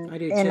you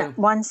in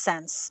one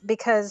sense,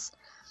 because,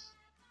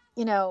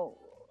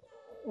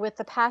 with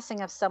the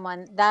passing of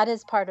someone, that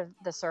is part of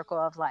the circle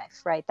of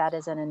life, right? That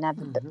is an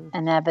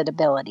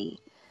inevitability.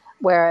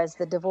 Whereas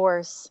the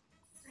divorce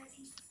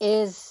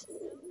is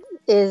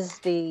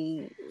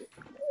the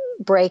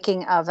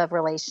breaking of a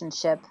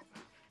relationship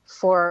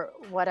for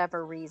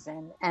whatever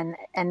reason, and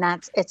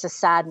it's a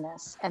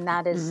sadness, and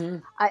that is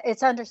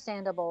it's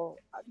understandable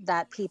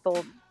that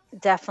people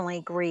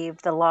definitely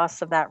grieve the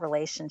loss of that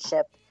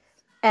relationship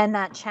and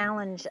that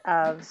challenge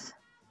of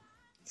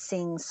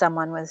seeing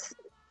someone with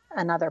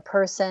another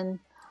person,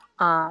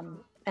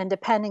 and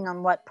depending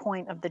on what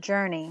point of the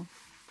journey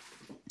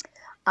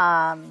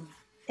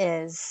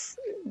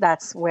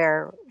that's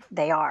where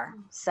they are.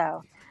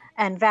 So,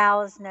 and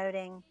Val is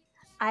noting,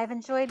 I've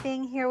enjoyed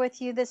being here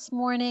with you this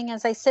morning.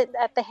 As I sit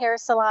at the hair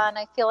salon,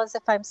 I feel as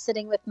if I'm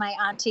sitting with my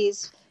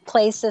aunties,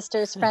 play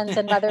sisters, friends,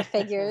 and mother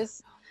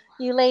figures.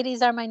 You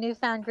ladies are my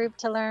newfound group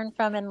to learn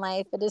from in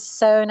life. It is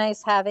so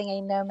nice having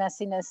a no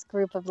messiness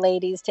group of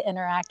ladies to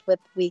interact with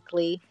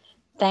weekly.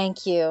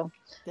 Thank you.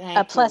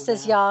 Plus,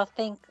 as y'all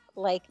think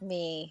like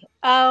me.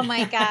 Oh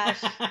my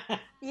gosh.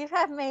 You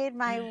have made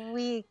my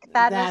week.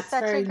 That's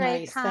such a great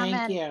nice. comment.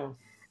 Thank you.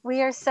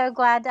 We are so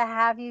glad to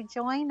have you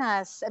join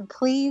us. And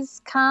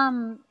please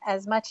come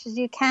as much as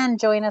you can.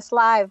 Join us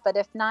live. But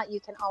if not,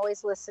 you can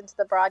always listen to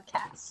the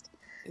broadcast.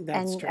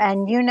 That's true.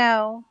 And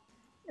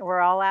we're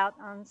all out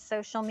on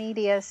social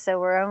media, so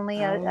we're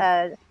only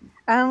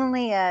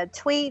a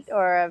tweet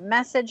or a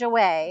message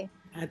away.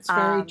 That's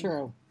very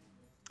true.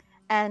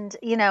 And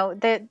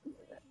the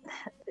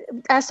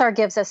SR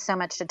gives us so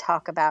much to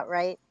talk about,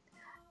 right?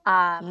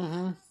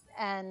 And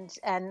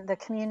the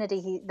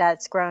community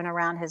that's grown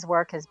around his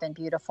work has been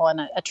beautiful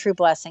and a true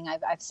blessing.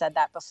 I've said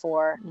that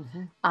before.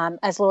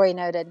 As Lori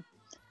noted,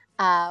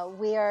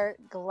 we are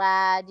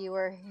glad you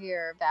were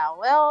here, Val.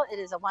 Well, it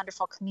is a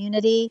wonderful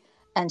community,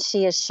 and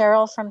she is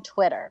Cheryl from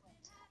Twitter.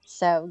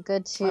 So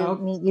good to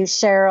meet you,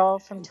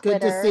 Cheryl from Twitter.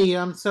 Good to see you.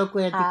 I'm so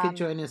glad you could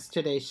join us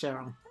today,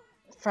 Cheryl.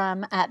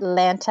 From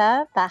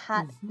Atlanta, the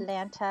hot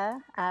Atlanta,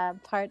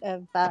 part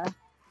of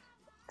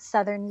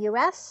southern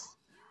U.S.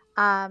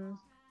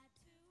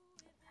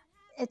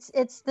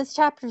 It's this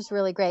chapter is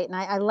really great, and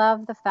I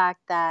love the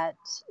fact that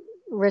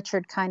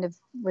Richard kind of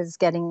was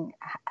having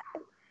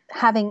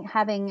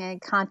a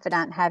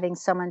confidant, having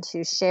someone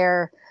to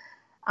share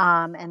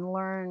and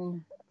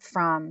learn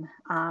from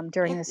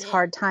during this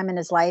hard time in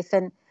his life,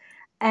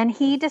 and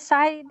he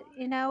decided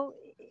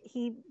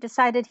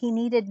he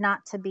needed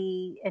not to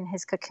be in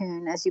his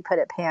cocoon, as you put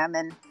it, Pam.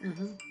 And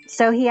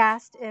so he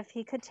asked if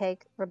he could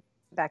take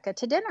Rebecca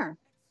to dinner.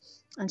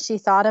 And she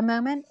thought a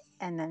moment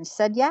and then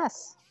said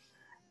yes.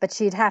 But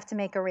she'd have to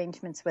make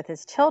arrangements with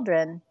his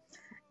children.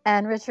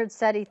 And Richard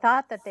said he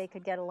thought that they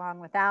could get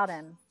along without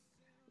him.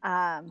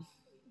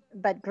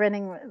 But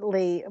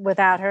grinningly,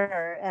 without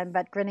her,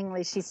 but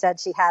grinningly, she said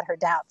she had her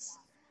doubts.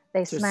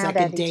 They smiled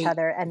at each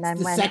other and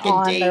then went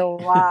on their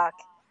walk.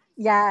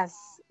 Yes.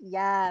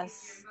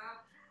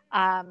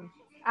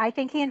 I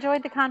think he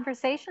enjoyed the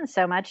conversation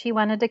so much he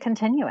wanted to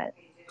continue it.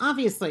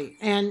 Obviously,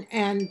 and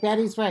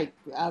Betty's right.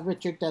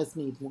 Richard does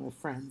need more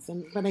friends,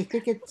 but I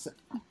think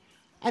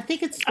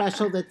it's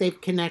special that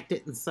they've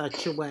connected in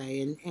such a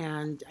way,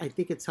 and I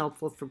think it's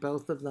helpful for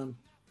both of them.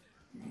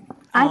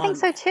 I think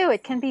so too.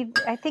 It can be.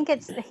 I think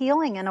it's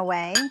healing in a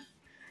way.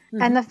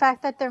 And the Mm-hmm.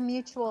 fact that their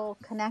mutual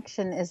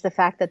connection is the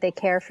fact that they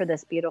care for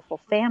this beautiful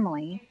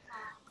family,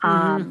 Mm-hmm.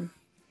 um,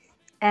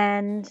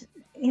 and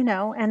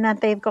and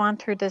that they've gone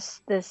through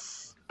this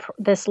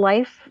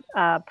life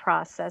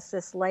process,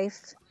 this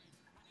life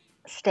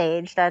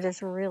stage that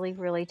is really,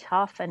 really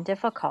tough and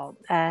difficult.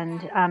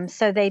 And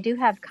so they do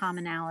have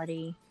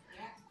commonality,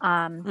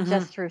 Mm-hmm.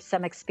 just through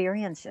some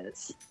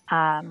experiences.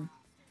 Um,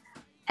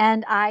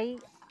 and I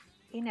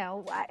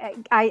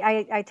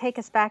take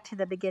us back to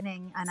the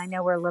beginning, and I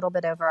know we're a little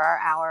bit over our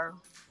hour.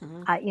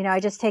 Mm-hmm. I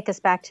just take us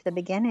back to the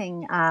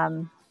beginning.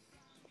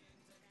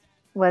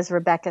 Was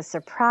Rebecca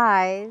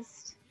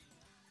surprised?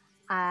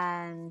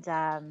 And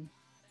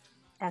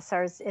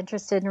SR's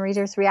interested in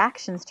readers'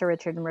 reactions to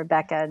Richard and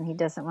Rebecca, and he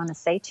doesn't want to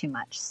say too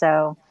much.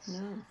 So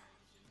No.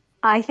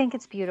 I think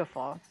it's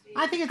beautiful.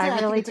 I think it's. I I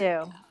think really it's.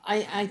 do.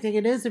 I think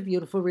it is a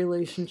beautiful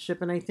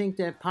relationship, and I think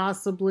that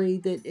possibly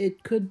that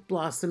it could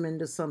blossom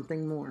into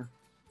something more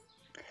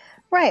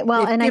Right.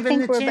 Well, if and I given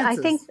think the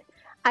chances.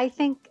 I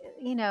think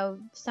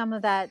some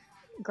of that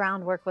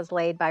groundwork was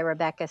laid by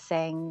Rebecca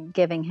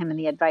giving him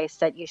the advice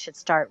that you should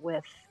start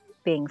with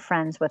being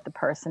friends with the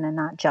person and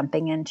not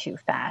jumping in too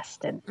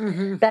fast. And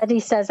Mm-hmm. Betty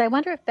says, "I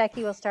wonder if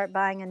Becky will start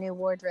buying a new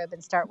wardrobe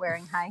and start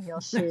wearing high heel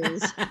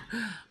shoes."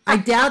 I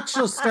doubt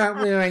she'll start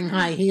wearing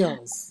high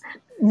heels.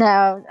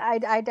 No,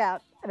 I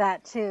doubt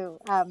that too.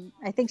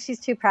 I think she's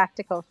too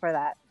practical for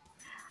that.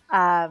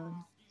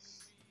 Um,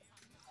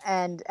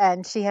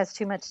 and she has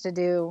too much to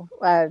do,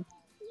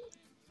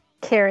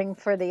 caring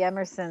for the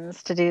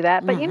Emersons to do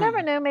that. But you Mm-hmm.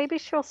 never know. Maybe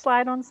she'll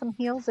slide on some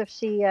heels if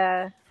she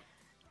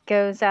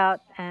goes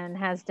out and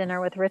has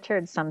dinner with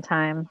Richard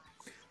sometime.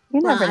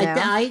 You Well, never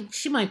know.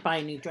 she might buy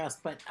a new dress,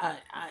 but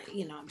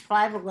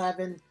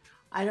 5'11".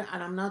 I don't,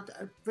 and I'm not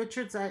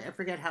Richards. I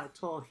forget how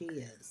tall he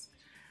is,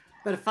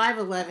 but at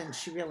 5'11",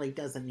 she really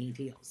doesn't need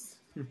heels.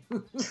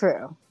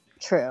 True,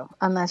 true.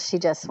 Unless she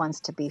just wants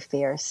to be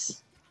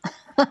fierce.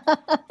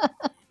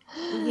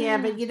 Yeah,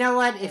 but you know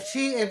what? If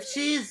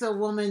she's a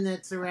woman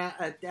that's around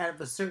out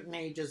of a certain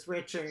age as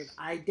Richard,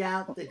 I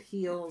doubt that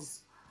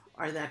heels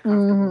are that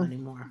comfortable Mhm.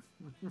 anymore.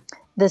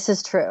 This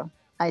is true.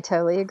 I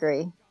totally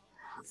agree.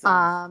 So,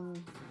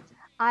 Um,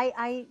 I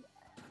I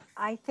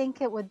I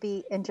think it would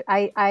be.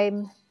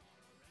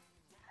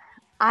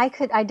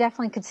 I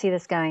definitely could see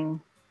this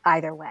going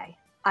either way.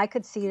 I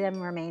could see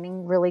them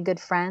remaining really good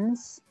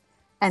friends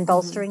and mhm.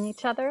 bolstering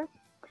each other.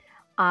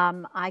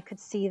 I could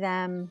see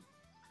them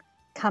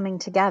coming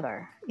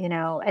together,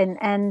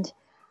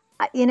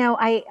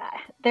 I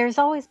there's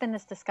always been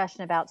this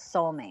discussion about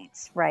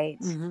soulmates, right?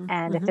 Mhm.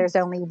 And if Mhm. there's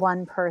only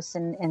one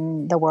person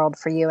in the world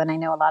for you, and I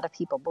know a lot of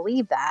people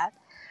believe that,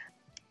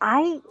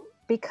 I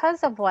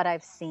because of what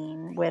I've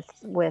seen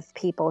with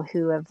people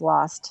who have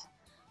lost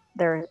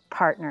their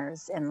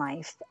partners in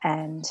life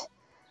and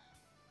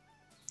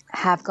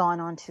have gone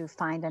on to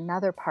find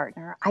another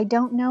partner, I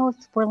don't know if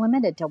we're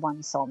limited to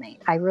one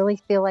soulmate. I really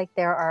feel like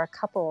there are a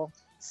couple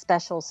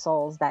special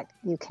souls that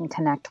you can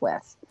connect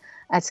with.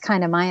 That's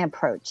kind of my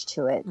approach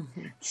to it.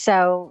 Mhm.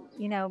 So,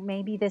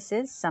 maybe this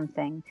is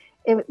something.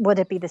 Would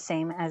it be the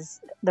same as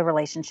the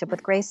relationship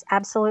with Grace?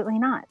 Absolutely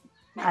not.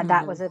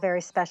 That Mhm. was a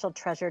very special,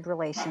 treasured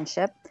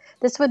relationship.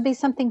 This would be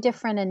something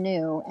different and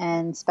new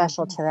and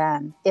special Mhm. to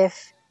them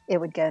if it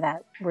would go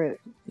that route.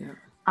 Yeah.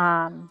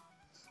 Um,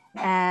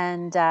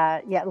 and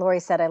yeah, Lori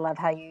said, "I love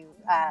how you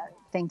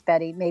think,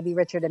 Betty. Maybe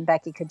Richard and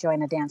Becky could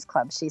join a dance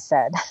club." She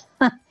said,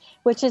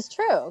 which is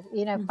true.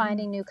 Mhm.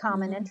 Finding new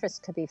common Mhm. interests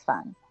could be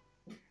fun.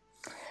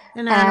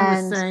 And Anna was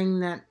And saying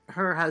that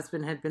her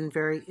husband had been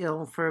very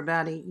ill for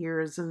about 8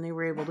 years, and they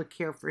were able to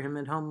care for him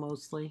at home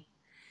mostly.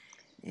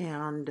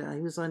 And he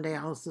was on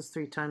dialysis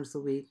 3 times a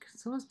week.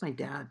 So was my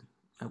dad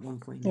at one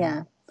point in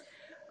yeah,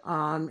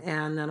 time.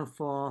 And then a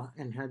fall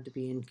and had to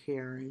be in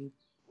care, and he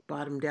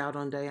bottomed out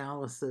on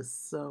dialysis.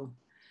 So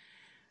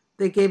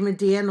they gave him a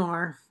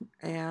DNR,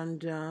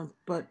 and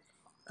but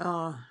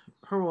uh,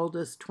 her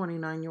oldest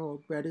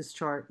 29-year-old read his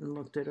chart and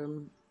looked at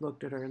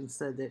her, and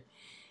said that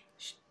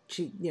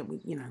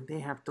they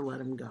have to let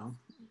him go.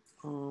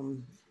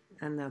 Um,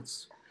 and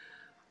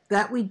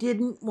that we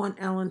didn't want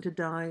Ellen to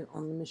die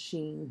on the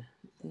machine.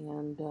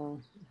 And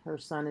her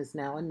son is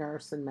now a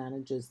nurse and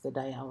manages the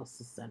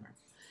dialysis center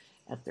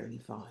at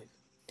 35.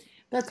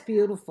 That's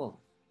beautiful.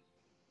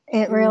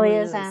 it It really really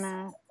is, is.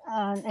 Anna.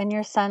 And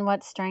your son,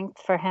 what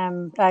strength for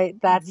him. Hmm.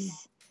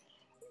 That's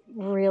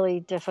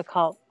really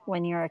difficult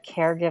when you're a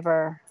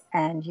caregiver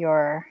and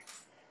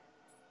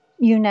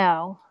you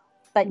know,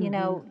 but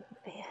Hmm.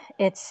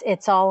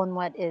 it's all in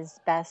what is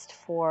best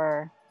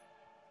for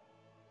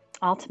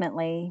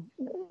ultimately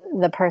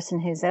the person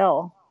who's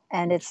ill.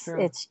 And It's it's true.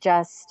 it's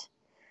just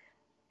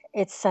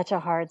it's such a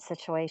hard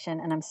situation,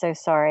 and I'm so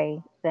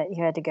sorry that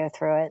you had to go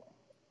through it.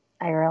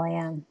 I really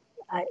am.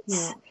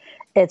 Yeah.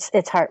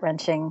 It's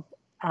heart-wrenching.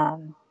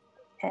 um,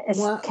 it's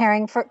What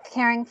caring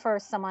for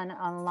someone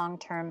on a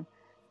long-term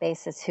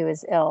basis who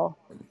is ill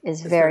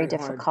is is very very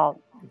hard.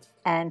 difficult.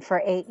 And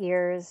for 8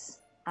 years,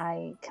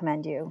 I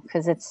commend you,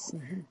 because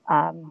Hmm.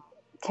 um,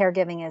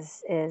 caregiving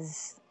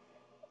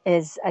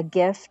is a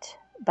gift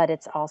but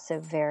it's also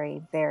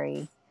very,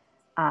 very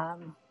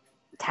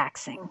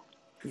taxing.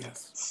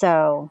 Yes.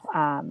 So,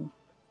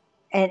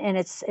 and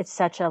it's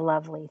such a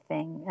lovely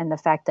thing. And the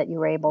fact that you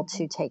were able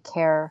to take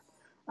care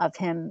of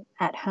him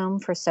at home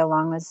for so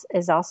long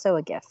is also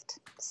a gift.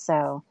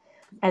 So,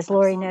 as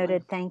Lori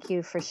noted, thank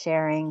you for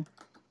sharing.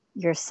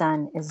 Your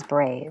son is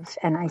brave.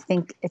 And I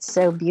think it's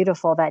so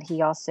beautiful that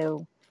he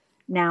also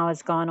now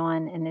has gone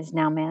on and is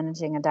now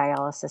managing a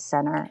dialysis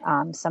center,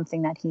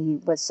 something that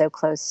he was so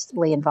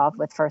closely involved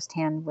with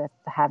firsthand with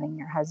having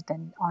your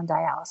husband on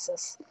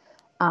dialysis.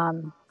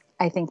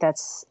 I think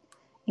that's,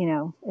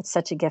 it's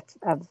such a gift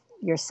of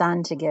your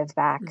son to give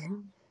back.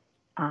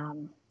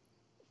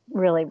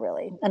 Really,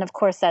 really. And of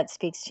course that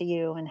speaks to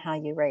you and how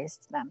you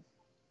raised them.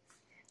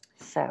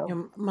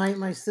 So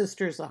my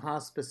sister's a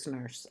hospice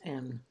nurse,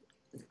 and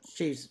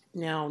she's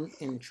now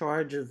in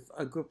charge of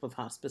a group of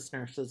hospice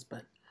nurses,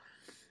 but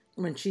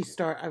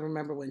I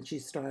remember when she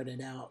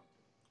started out,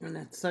 and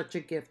that's such a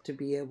gift to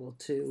be able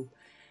to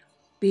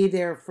be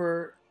there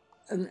for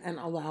and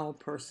allow a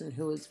person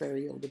who is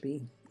very ill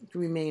to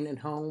remain at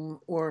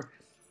home, or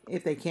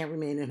if they can't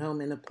remain at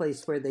home, in a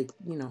place where they,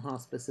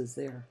 hospice is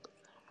there.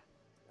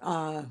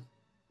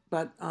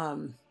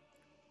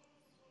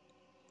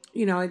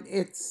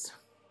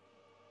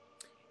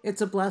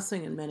 It's a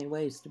blessing in many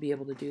ways to be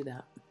able to do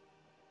that.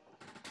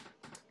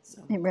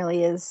 So. It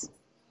really is.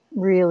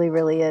 Really,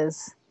 really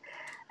is.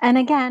 And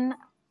again,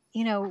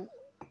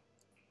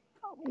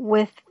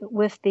 with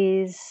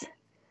these,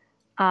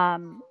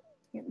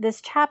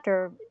 this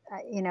chapter,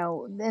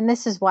 and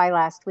this is why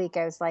last week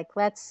I was like,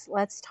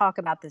 let's talk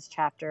about this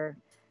chapter.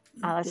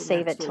 Let's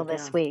save it till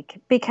this week,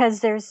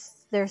 because there's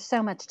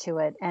so much to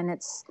it, and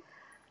it's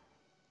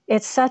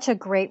such a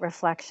great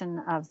reflection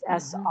of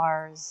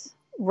SR's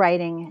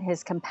writing,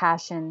 his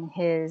compassion,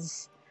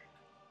 his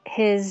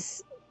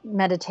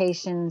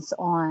meditations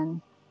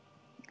on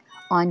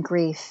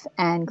grief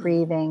and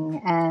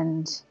grieving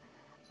and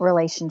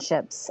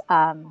relationships.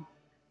 And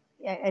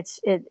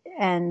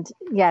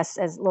yes,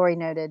 as Lori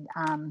noted,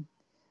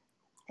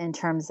 in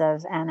terms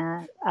of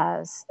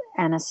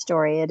Anna's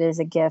story, it is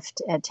a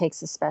gift. It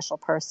takes a special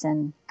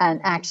person, and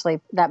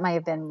actually, that might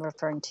have been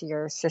referring to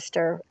your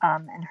sister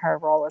and her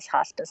role as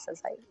hospice,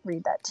 as I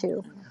read that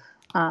too.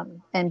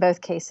 In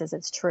both cases,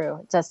 it's true.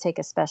 It does take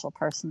a special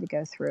person to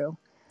go through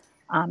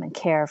and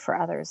care for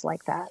others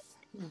like that.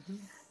 Mm-hmm.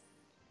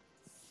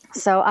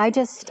 So I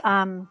just,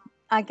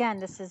 again,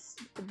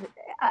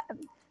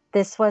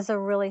 this was a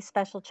really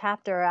special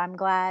chapter. I'm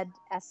glad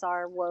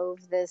SR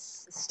wove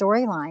this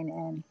storyline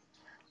in,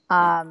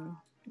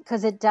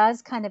 because it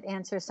does kind of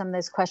answer some of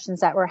those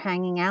questions that were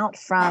hanging out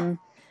from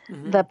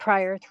the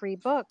prior 3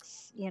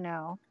 books,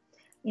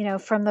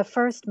 from the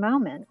first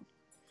moment,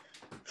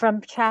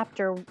 from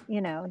chapter,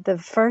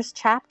 the first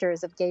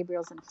chapters of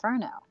Gabriel's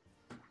Inferno.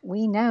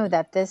 We know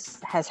that this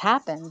has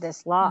happened,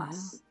 this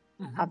loss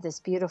of this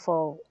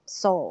beautiful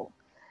soul,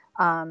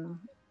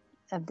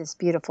 of this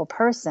beautiful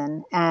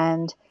person.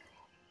 And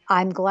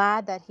I'm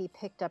glad that he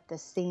picked up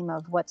this theme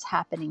of what's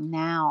happening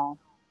now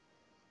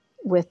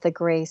with the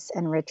Grace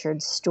and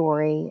Richard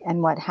story,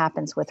 and what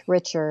happens with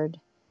Richard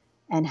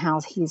and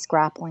how he's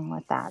grappling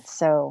with that.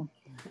 So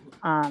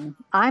I'm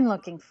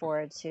looking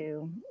forward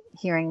to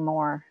hearing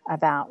more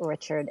about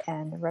Richard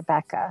and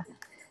Rebecca.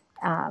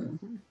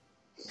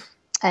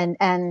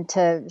 And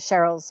to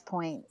Cheryl's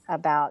point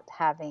about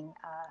having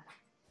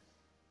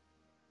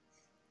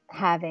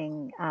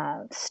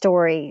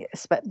story,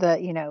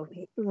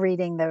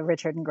 reading the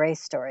Richard and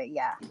Grace story.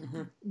 Yeah,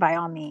 by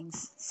all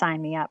means,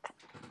 sign me up.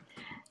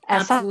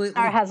 Absolutely.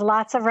 SR has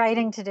lots of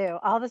writing to do.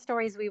 All the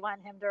stories we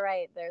want him to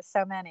write. There's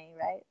so many,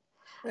 right?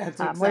 That's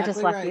exactly we're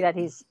just lucky right.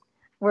 that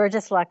we're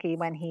just lucky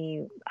when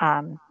he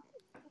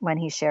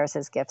shares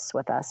his gifts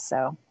with us.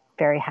 So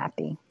very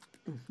happy.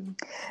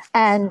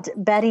 And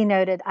Betty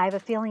noted, I have a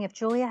feeling if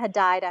Julia had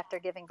died after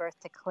giving birth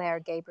to Claire,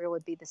 Gabriel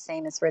would be the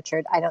same as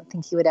Richard. I don't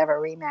think he would ever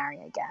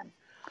remarry again.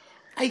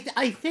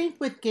 I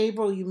think with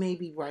Gabriel, you may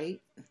be right.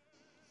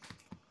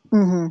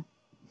 Mm-hmm.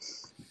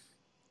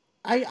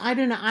 I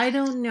don't know. I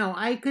don't know.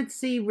 I could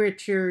see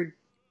Richard.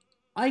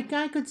 I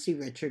could see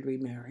Richard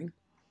remarrying.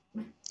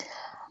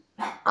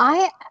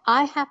 I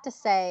have to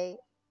say,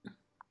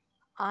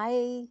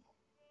 I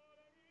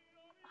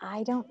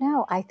don't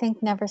know. I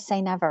think never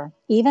say never,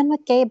 even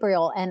with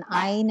Gabriel. And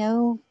I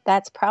know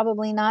that's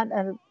probably not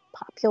a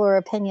popular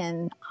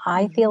opinion.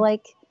 I feel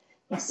like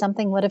if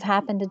something would have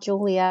happened to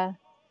Julia,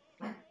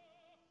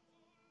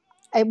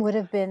 it would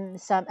have been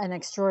an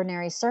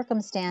extraordinary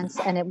circumstance,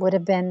 and it would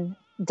have been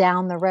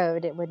down the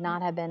road. It would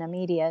not have been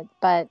immediate.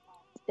 But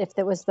if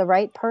it was the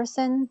right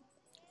person,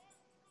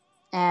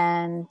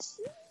 and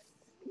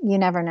you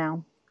never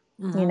know.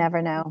 You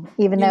never know.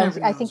 Even though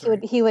I think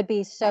he would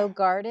be so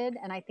guarded,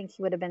 and I think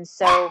he would have been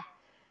so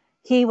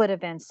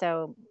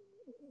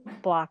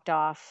blocked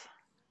off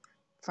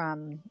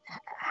from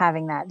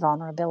having that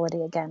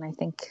vulnerability again. I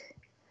think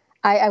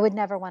I would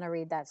never want to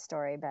read that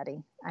story,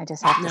 Betty. I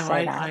just have to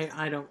say that.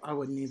 I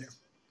wouldn't either.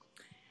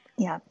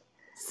 Yeah.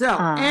 So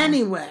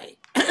anyway,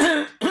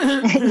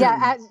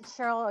 Yeah,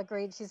 Cheryl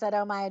agreed. She said,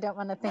 "Oh my, I don't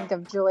want to think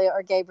of Julia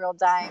or Gabriel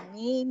dying."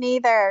 Me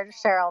neither,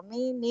 Cheryl.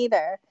 Me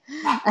neither.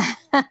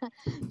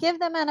 Give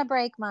them a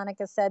break,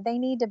 Monica said. They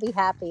need to be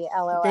happy. They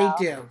LOL.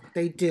 do.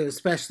 They do,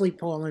 especially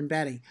Paul and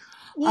Betty.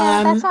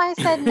 Yeah, that's why I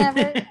said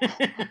never.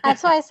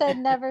 That's why I said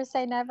never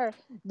say never.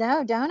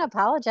 No, don't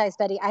apologize,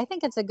 Betty. I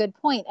think it's a good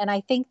point, and I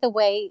think the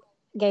way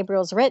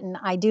Gabriel's written,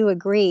 I do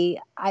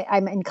agree.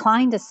 I'm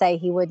inclined to say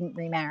he wouldn't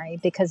remarry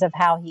because of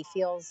how he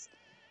feels,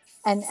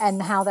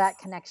 and how that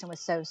connection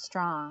was so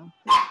strong.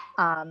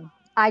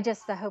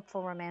 The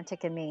hopeful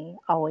romantic in me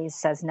always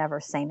says never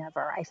say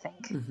never. I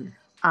think.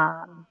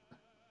 Mhm.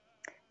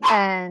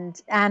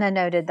 And Anna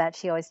noted that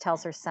she always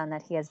tells her son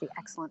that he has the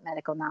excellent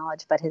medical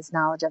knowledge, but his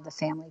knowledge of the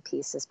family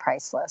piece is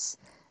priceless.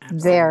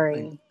 Absolutely.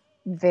 Very,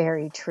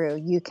 very true.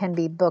 You can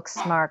be book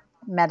smart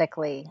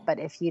medically, but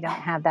if you don't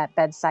have that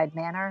bedside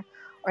manner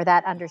or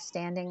that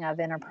understanding of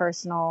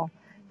interpersonal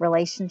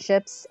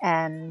relationships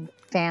and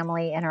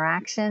family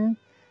interaction,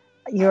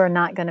 you're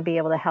not going to be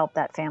able to help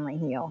that family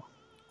heal.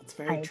 That's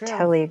very true. I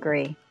totally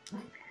agree.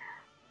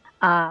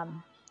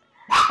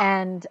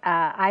 And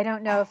I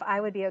don't know if I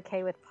would be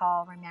okay with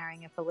Paul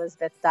remarrying if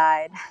Elizabeth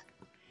died.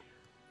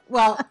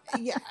 Well,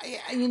 yeah,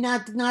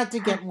 not to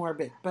get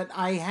morbid, but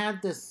I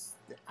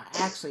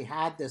actually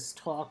had this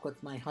talk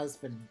with my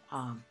husband,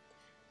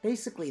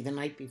 basically the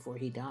night before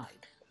he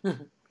died.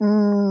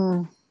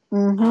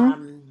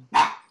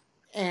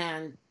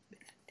 And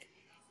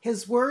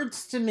his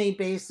words to me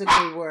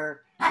basically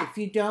were, if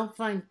you don't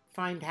find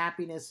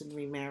happiness and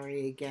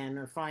remarry again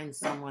or find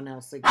someone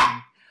else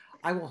again,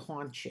 I will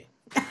haunt you.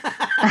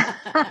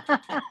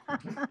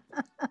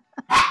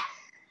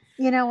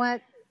 You know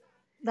what?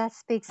 That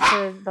speaks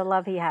to the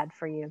love he had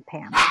for you,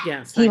 Pam.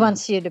 Yes. He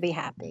wants you to be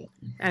happy.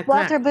 Exactly.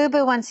 Walter Boo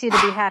Boo wants you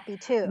to be happy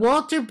too.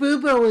 Walter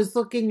Boo Boo is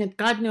looking at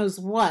God knows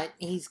what.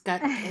 He's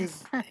got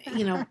his,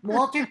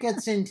 Walter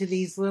gets into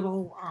these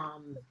little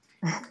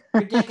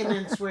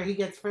predicaments where he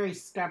gets very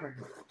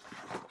stubborn.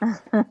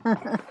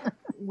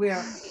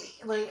 Where,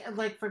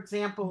 like for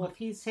example, if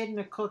he's hidden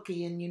a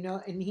cookie and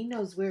and he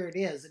knows where it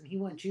is and he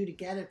wants you to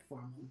get it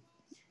for him,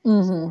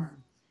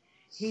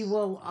 he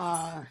will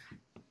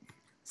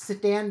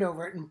stand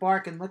over it and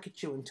bark and look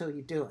at you until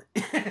you do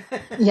it.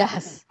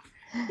 Yes.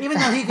 Even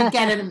though he could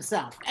get it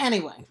himself.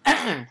 Anyway.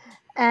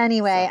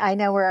 Anyway, I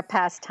know we're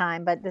past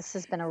time, but this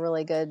has been a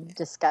really good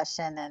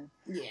discussion. And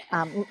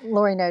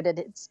Lori noted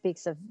it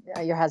speaks of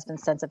your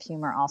husband's sense of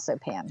humor also,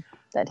 Pam,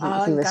 that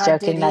he was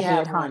joking that he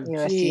would haunt you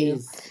if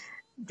you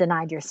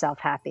denied yourself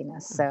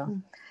happiness. So,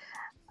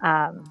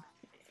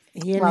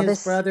 he and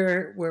his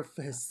brother were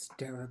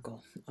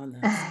hysterical on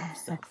that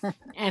stuff.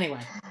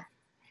 Anyway,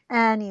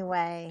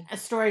 a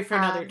story for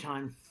another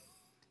time.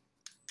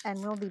 And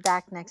we'll be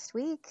back next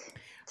week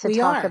to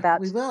talk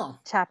about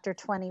chapter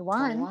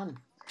 21.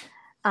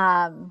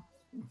 And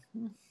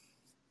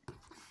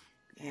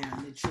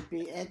it should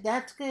be,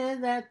 that's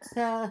good. That's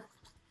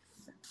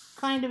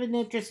kind of an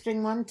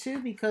interesting one too,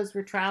 because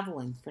we're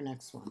traveling for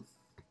next one.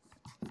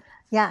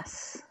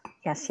 Yes.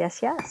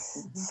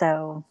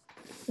 So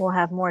we'll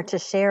have more to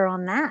share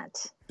on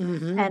that.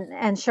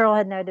 And Cheryl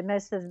had noted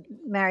most of the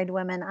married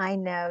women I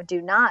know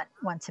do not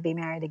want to be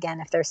married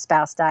again if their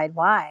spouse died.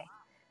 Why?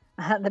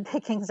 The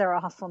pickings are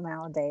awful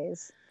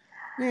nowadays.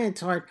 Yeah,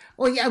 it's hard.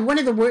 Well, yeah, one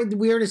of the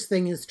weirdest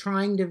thing is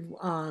trying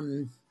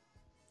to...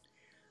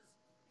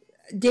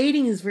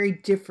 dating is very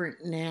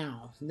different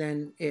now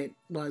than it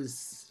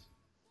was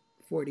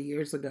 40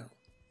 years ago.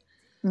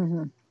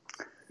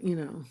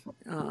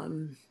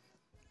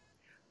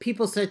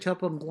 People set you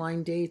up on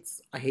blind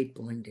dates. I hate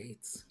blind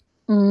dates.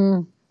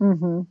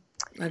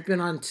 I've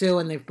been on 2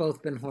 and they've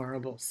both been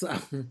horrible. So,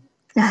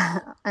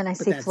 and I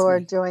see Flor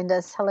joined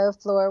us. Hello,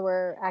 Flor.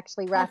 We're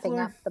actually wrapping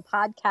up the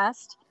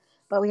podcast,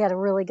 but we had a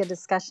really good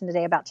discussion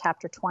today about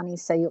chapter 20.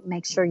 So you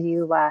make sure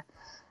you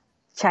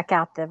check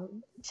out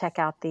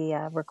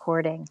the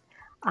recording.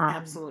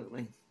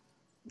 Absolutely.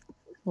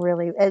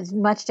 Really, it's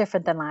much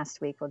different than last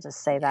week. We'll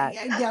just say that.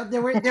 Yeah,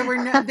 there were no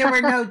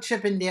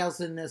Chippendales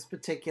in this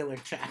particular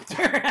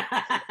chapter.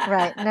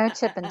 Right, no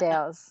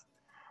Chippendales.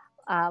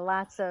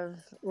 Lots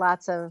of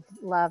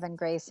love and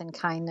grace and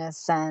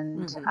kindness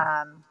and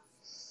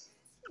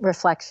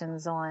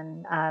reflections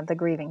on the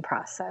grieving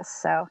process.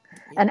 So,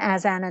 and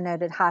as Anna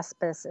noted,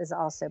 hospice is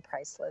also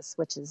priceless,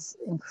 which is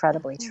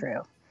incredibly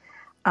true.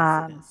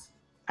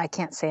 I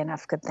can't say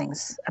enough good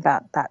things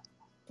about that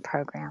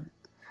program.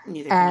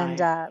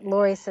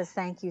 Lori says,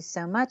 thank you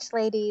so much,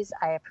 ladies.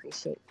 I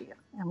appreciate you.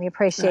 And we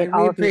appreciate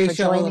all of you for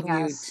joining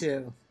us.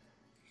 Too.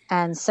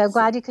 And so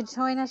glad you could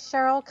join us,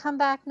 Cheryl. Come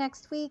back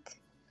next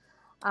week.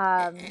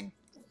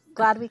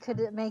 Glad we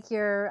could make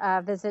your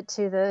visit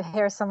to the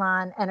hair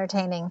salon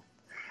entertaining.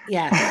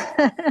 Yes.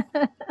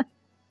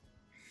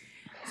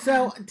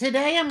 So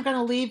today I'm going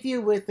to leave you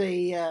with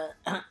a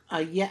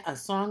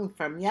song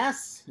from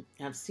Yes,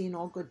 I've Seen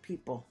All Good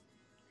People.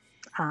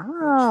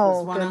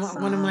 Oh, which was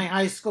one of my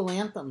high school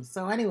anthems.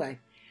 So anyway,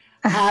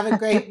 have a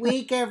great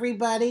week,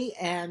 everybody,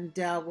 and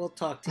we'll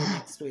talk to you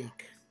next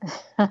week.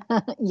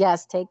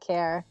 Yes, take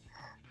care.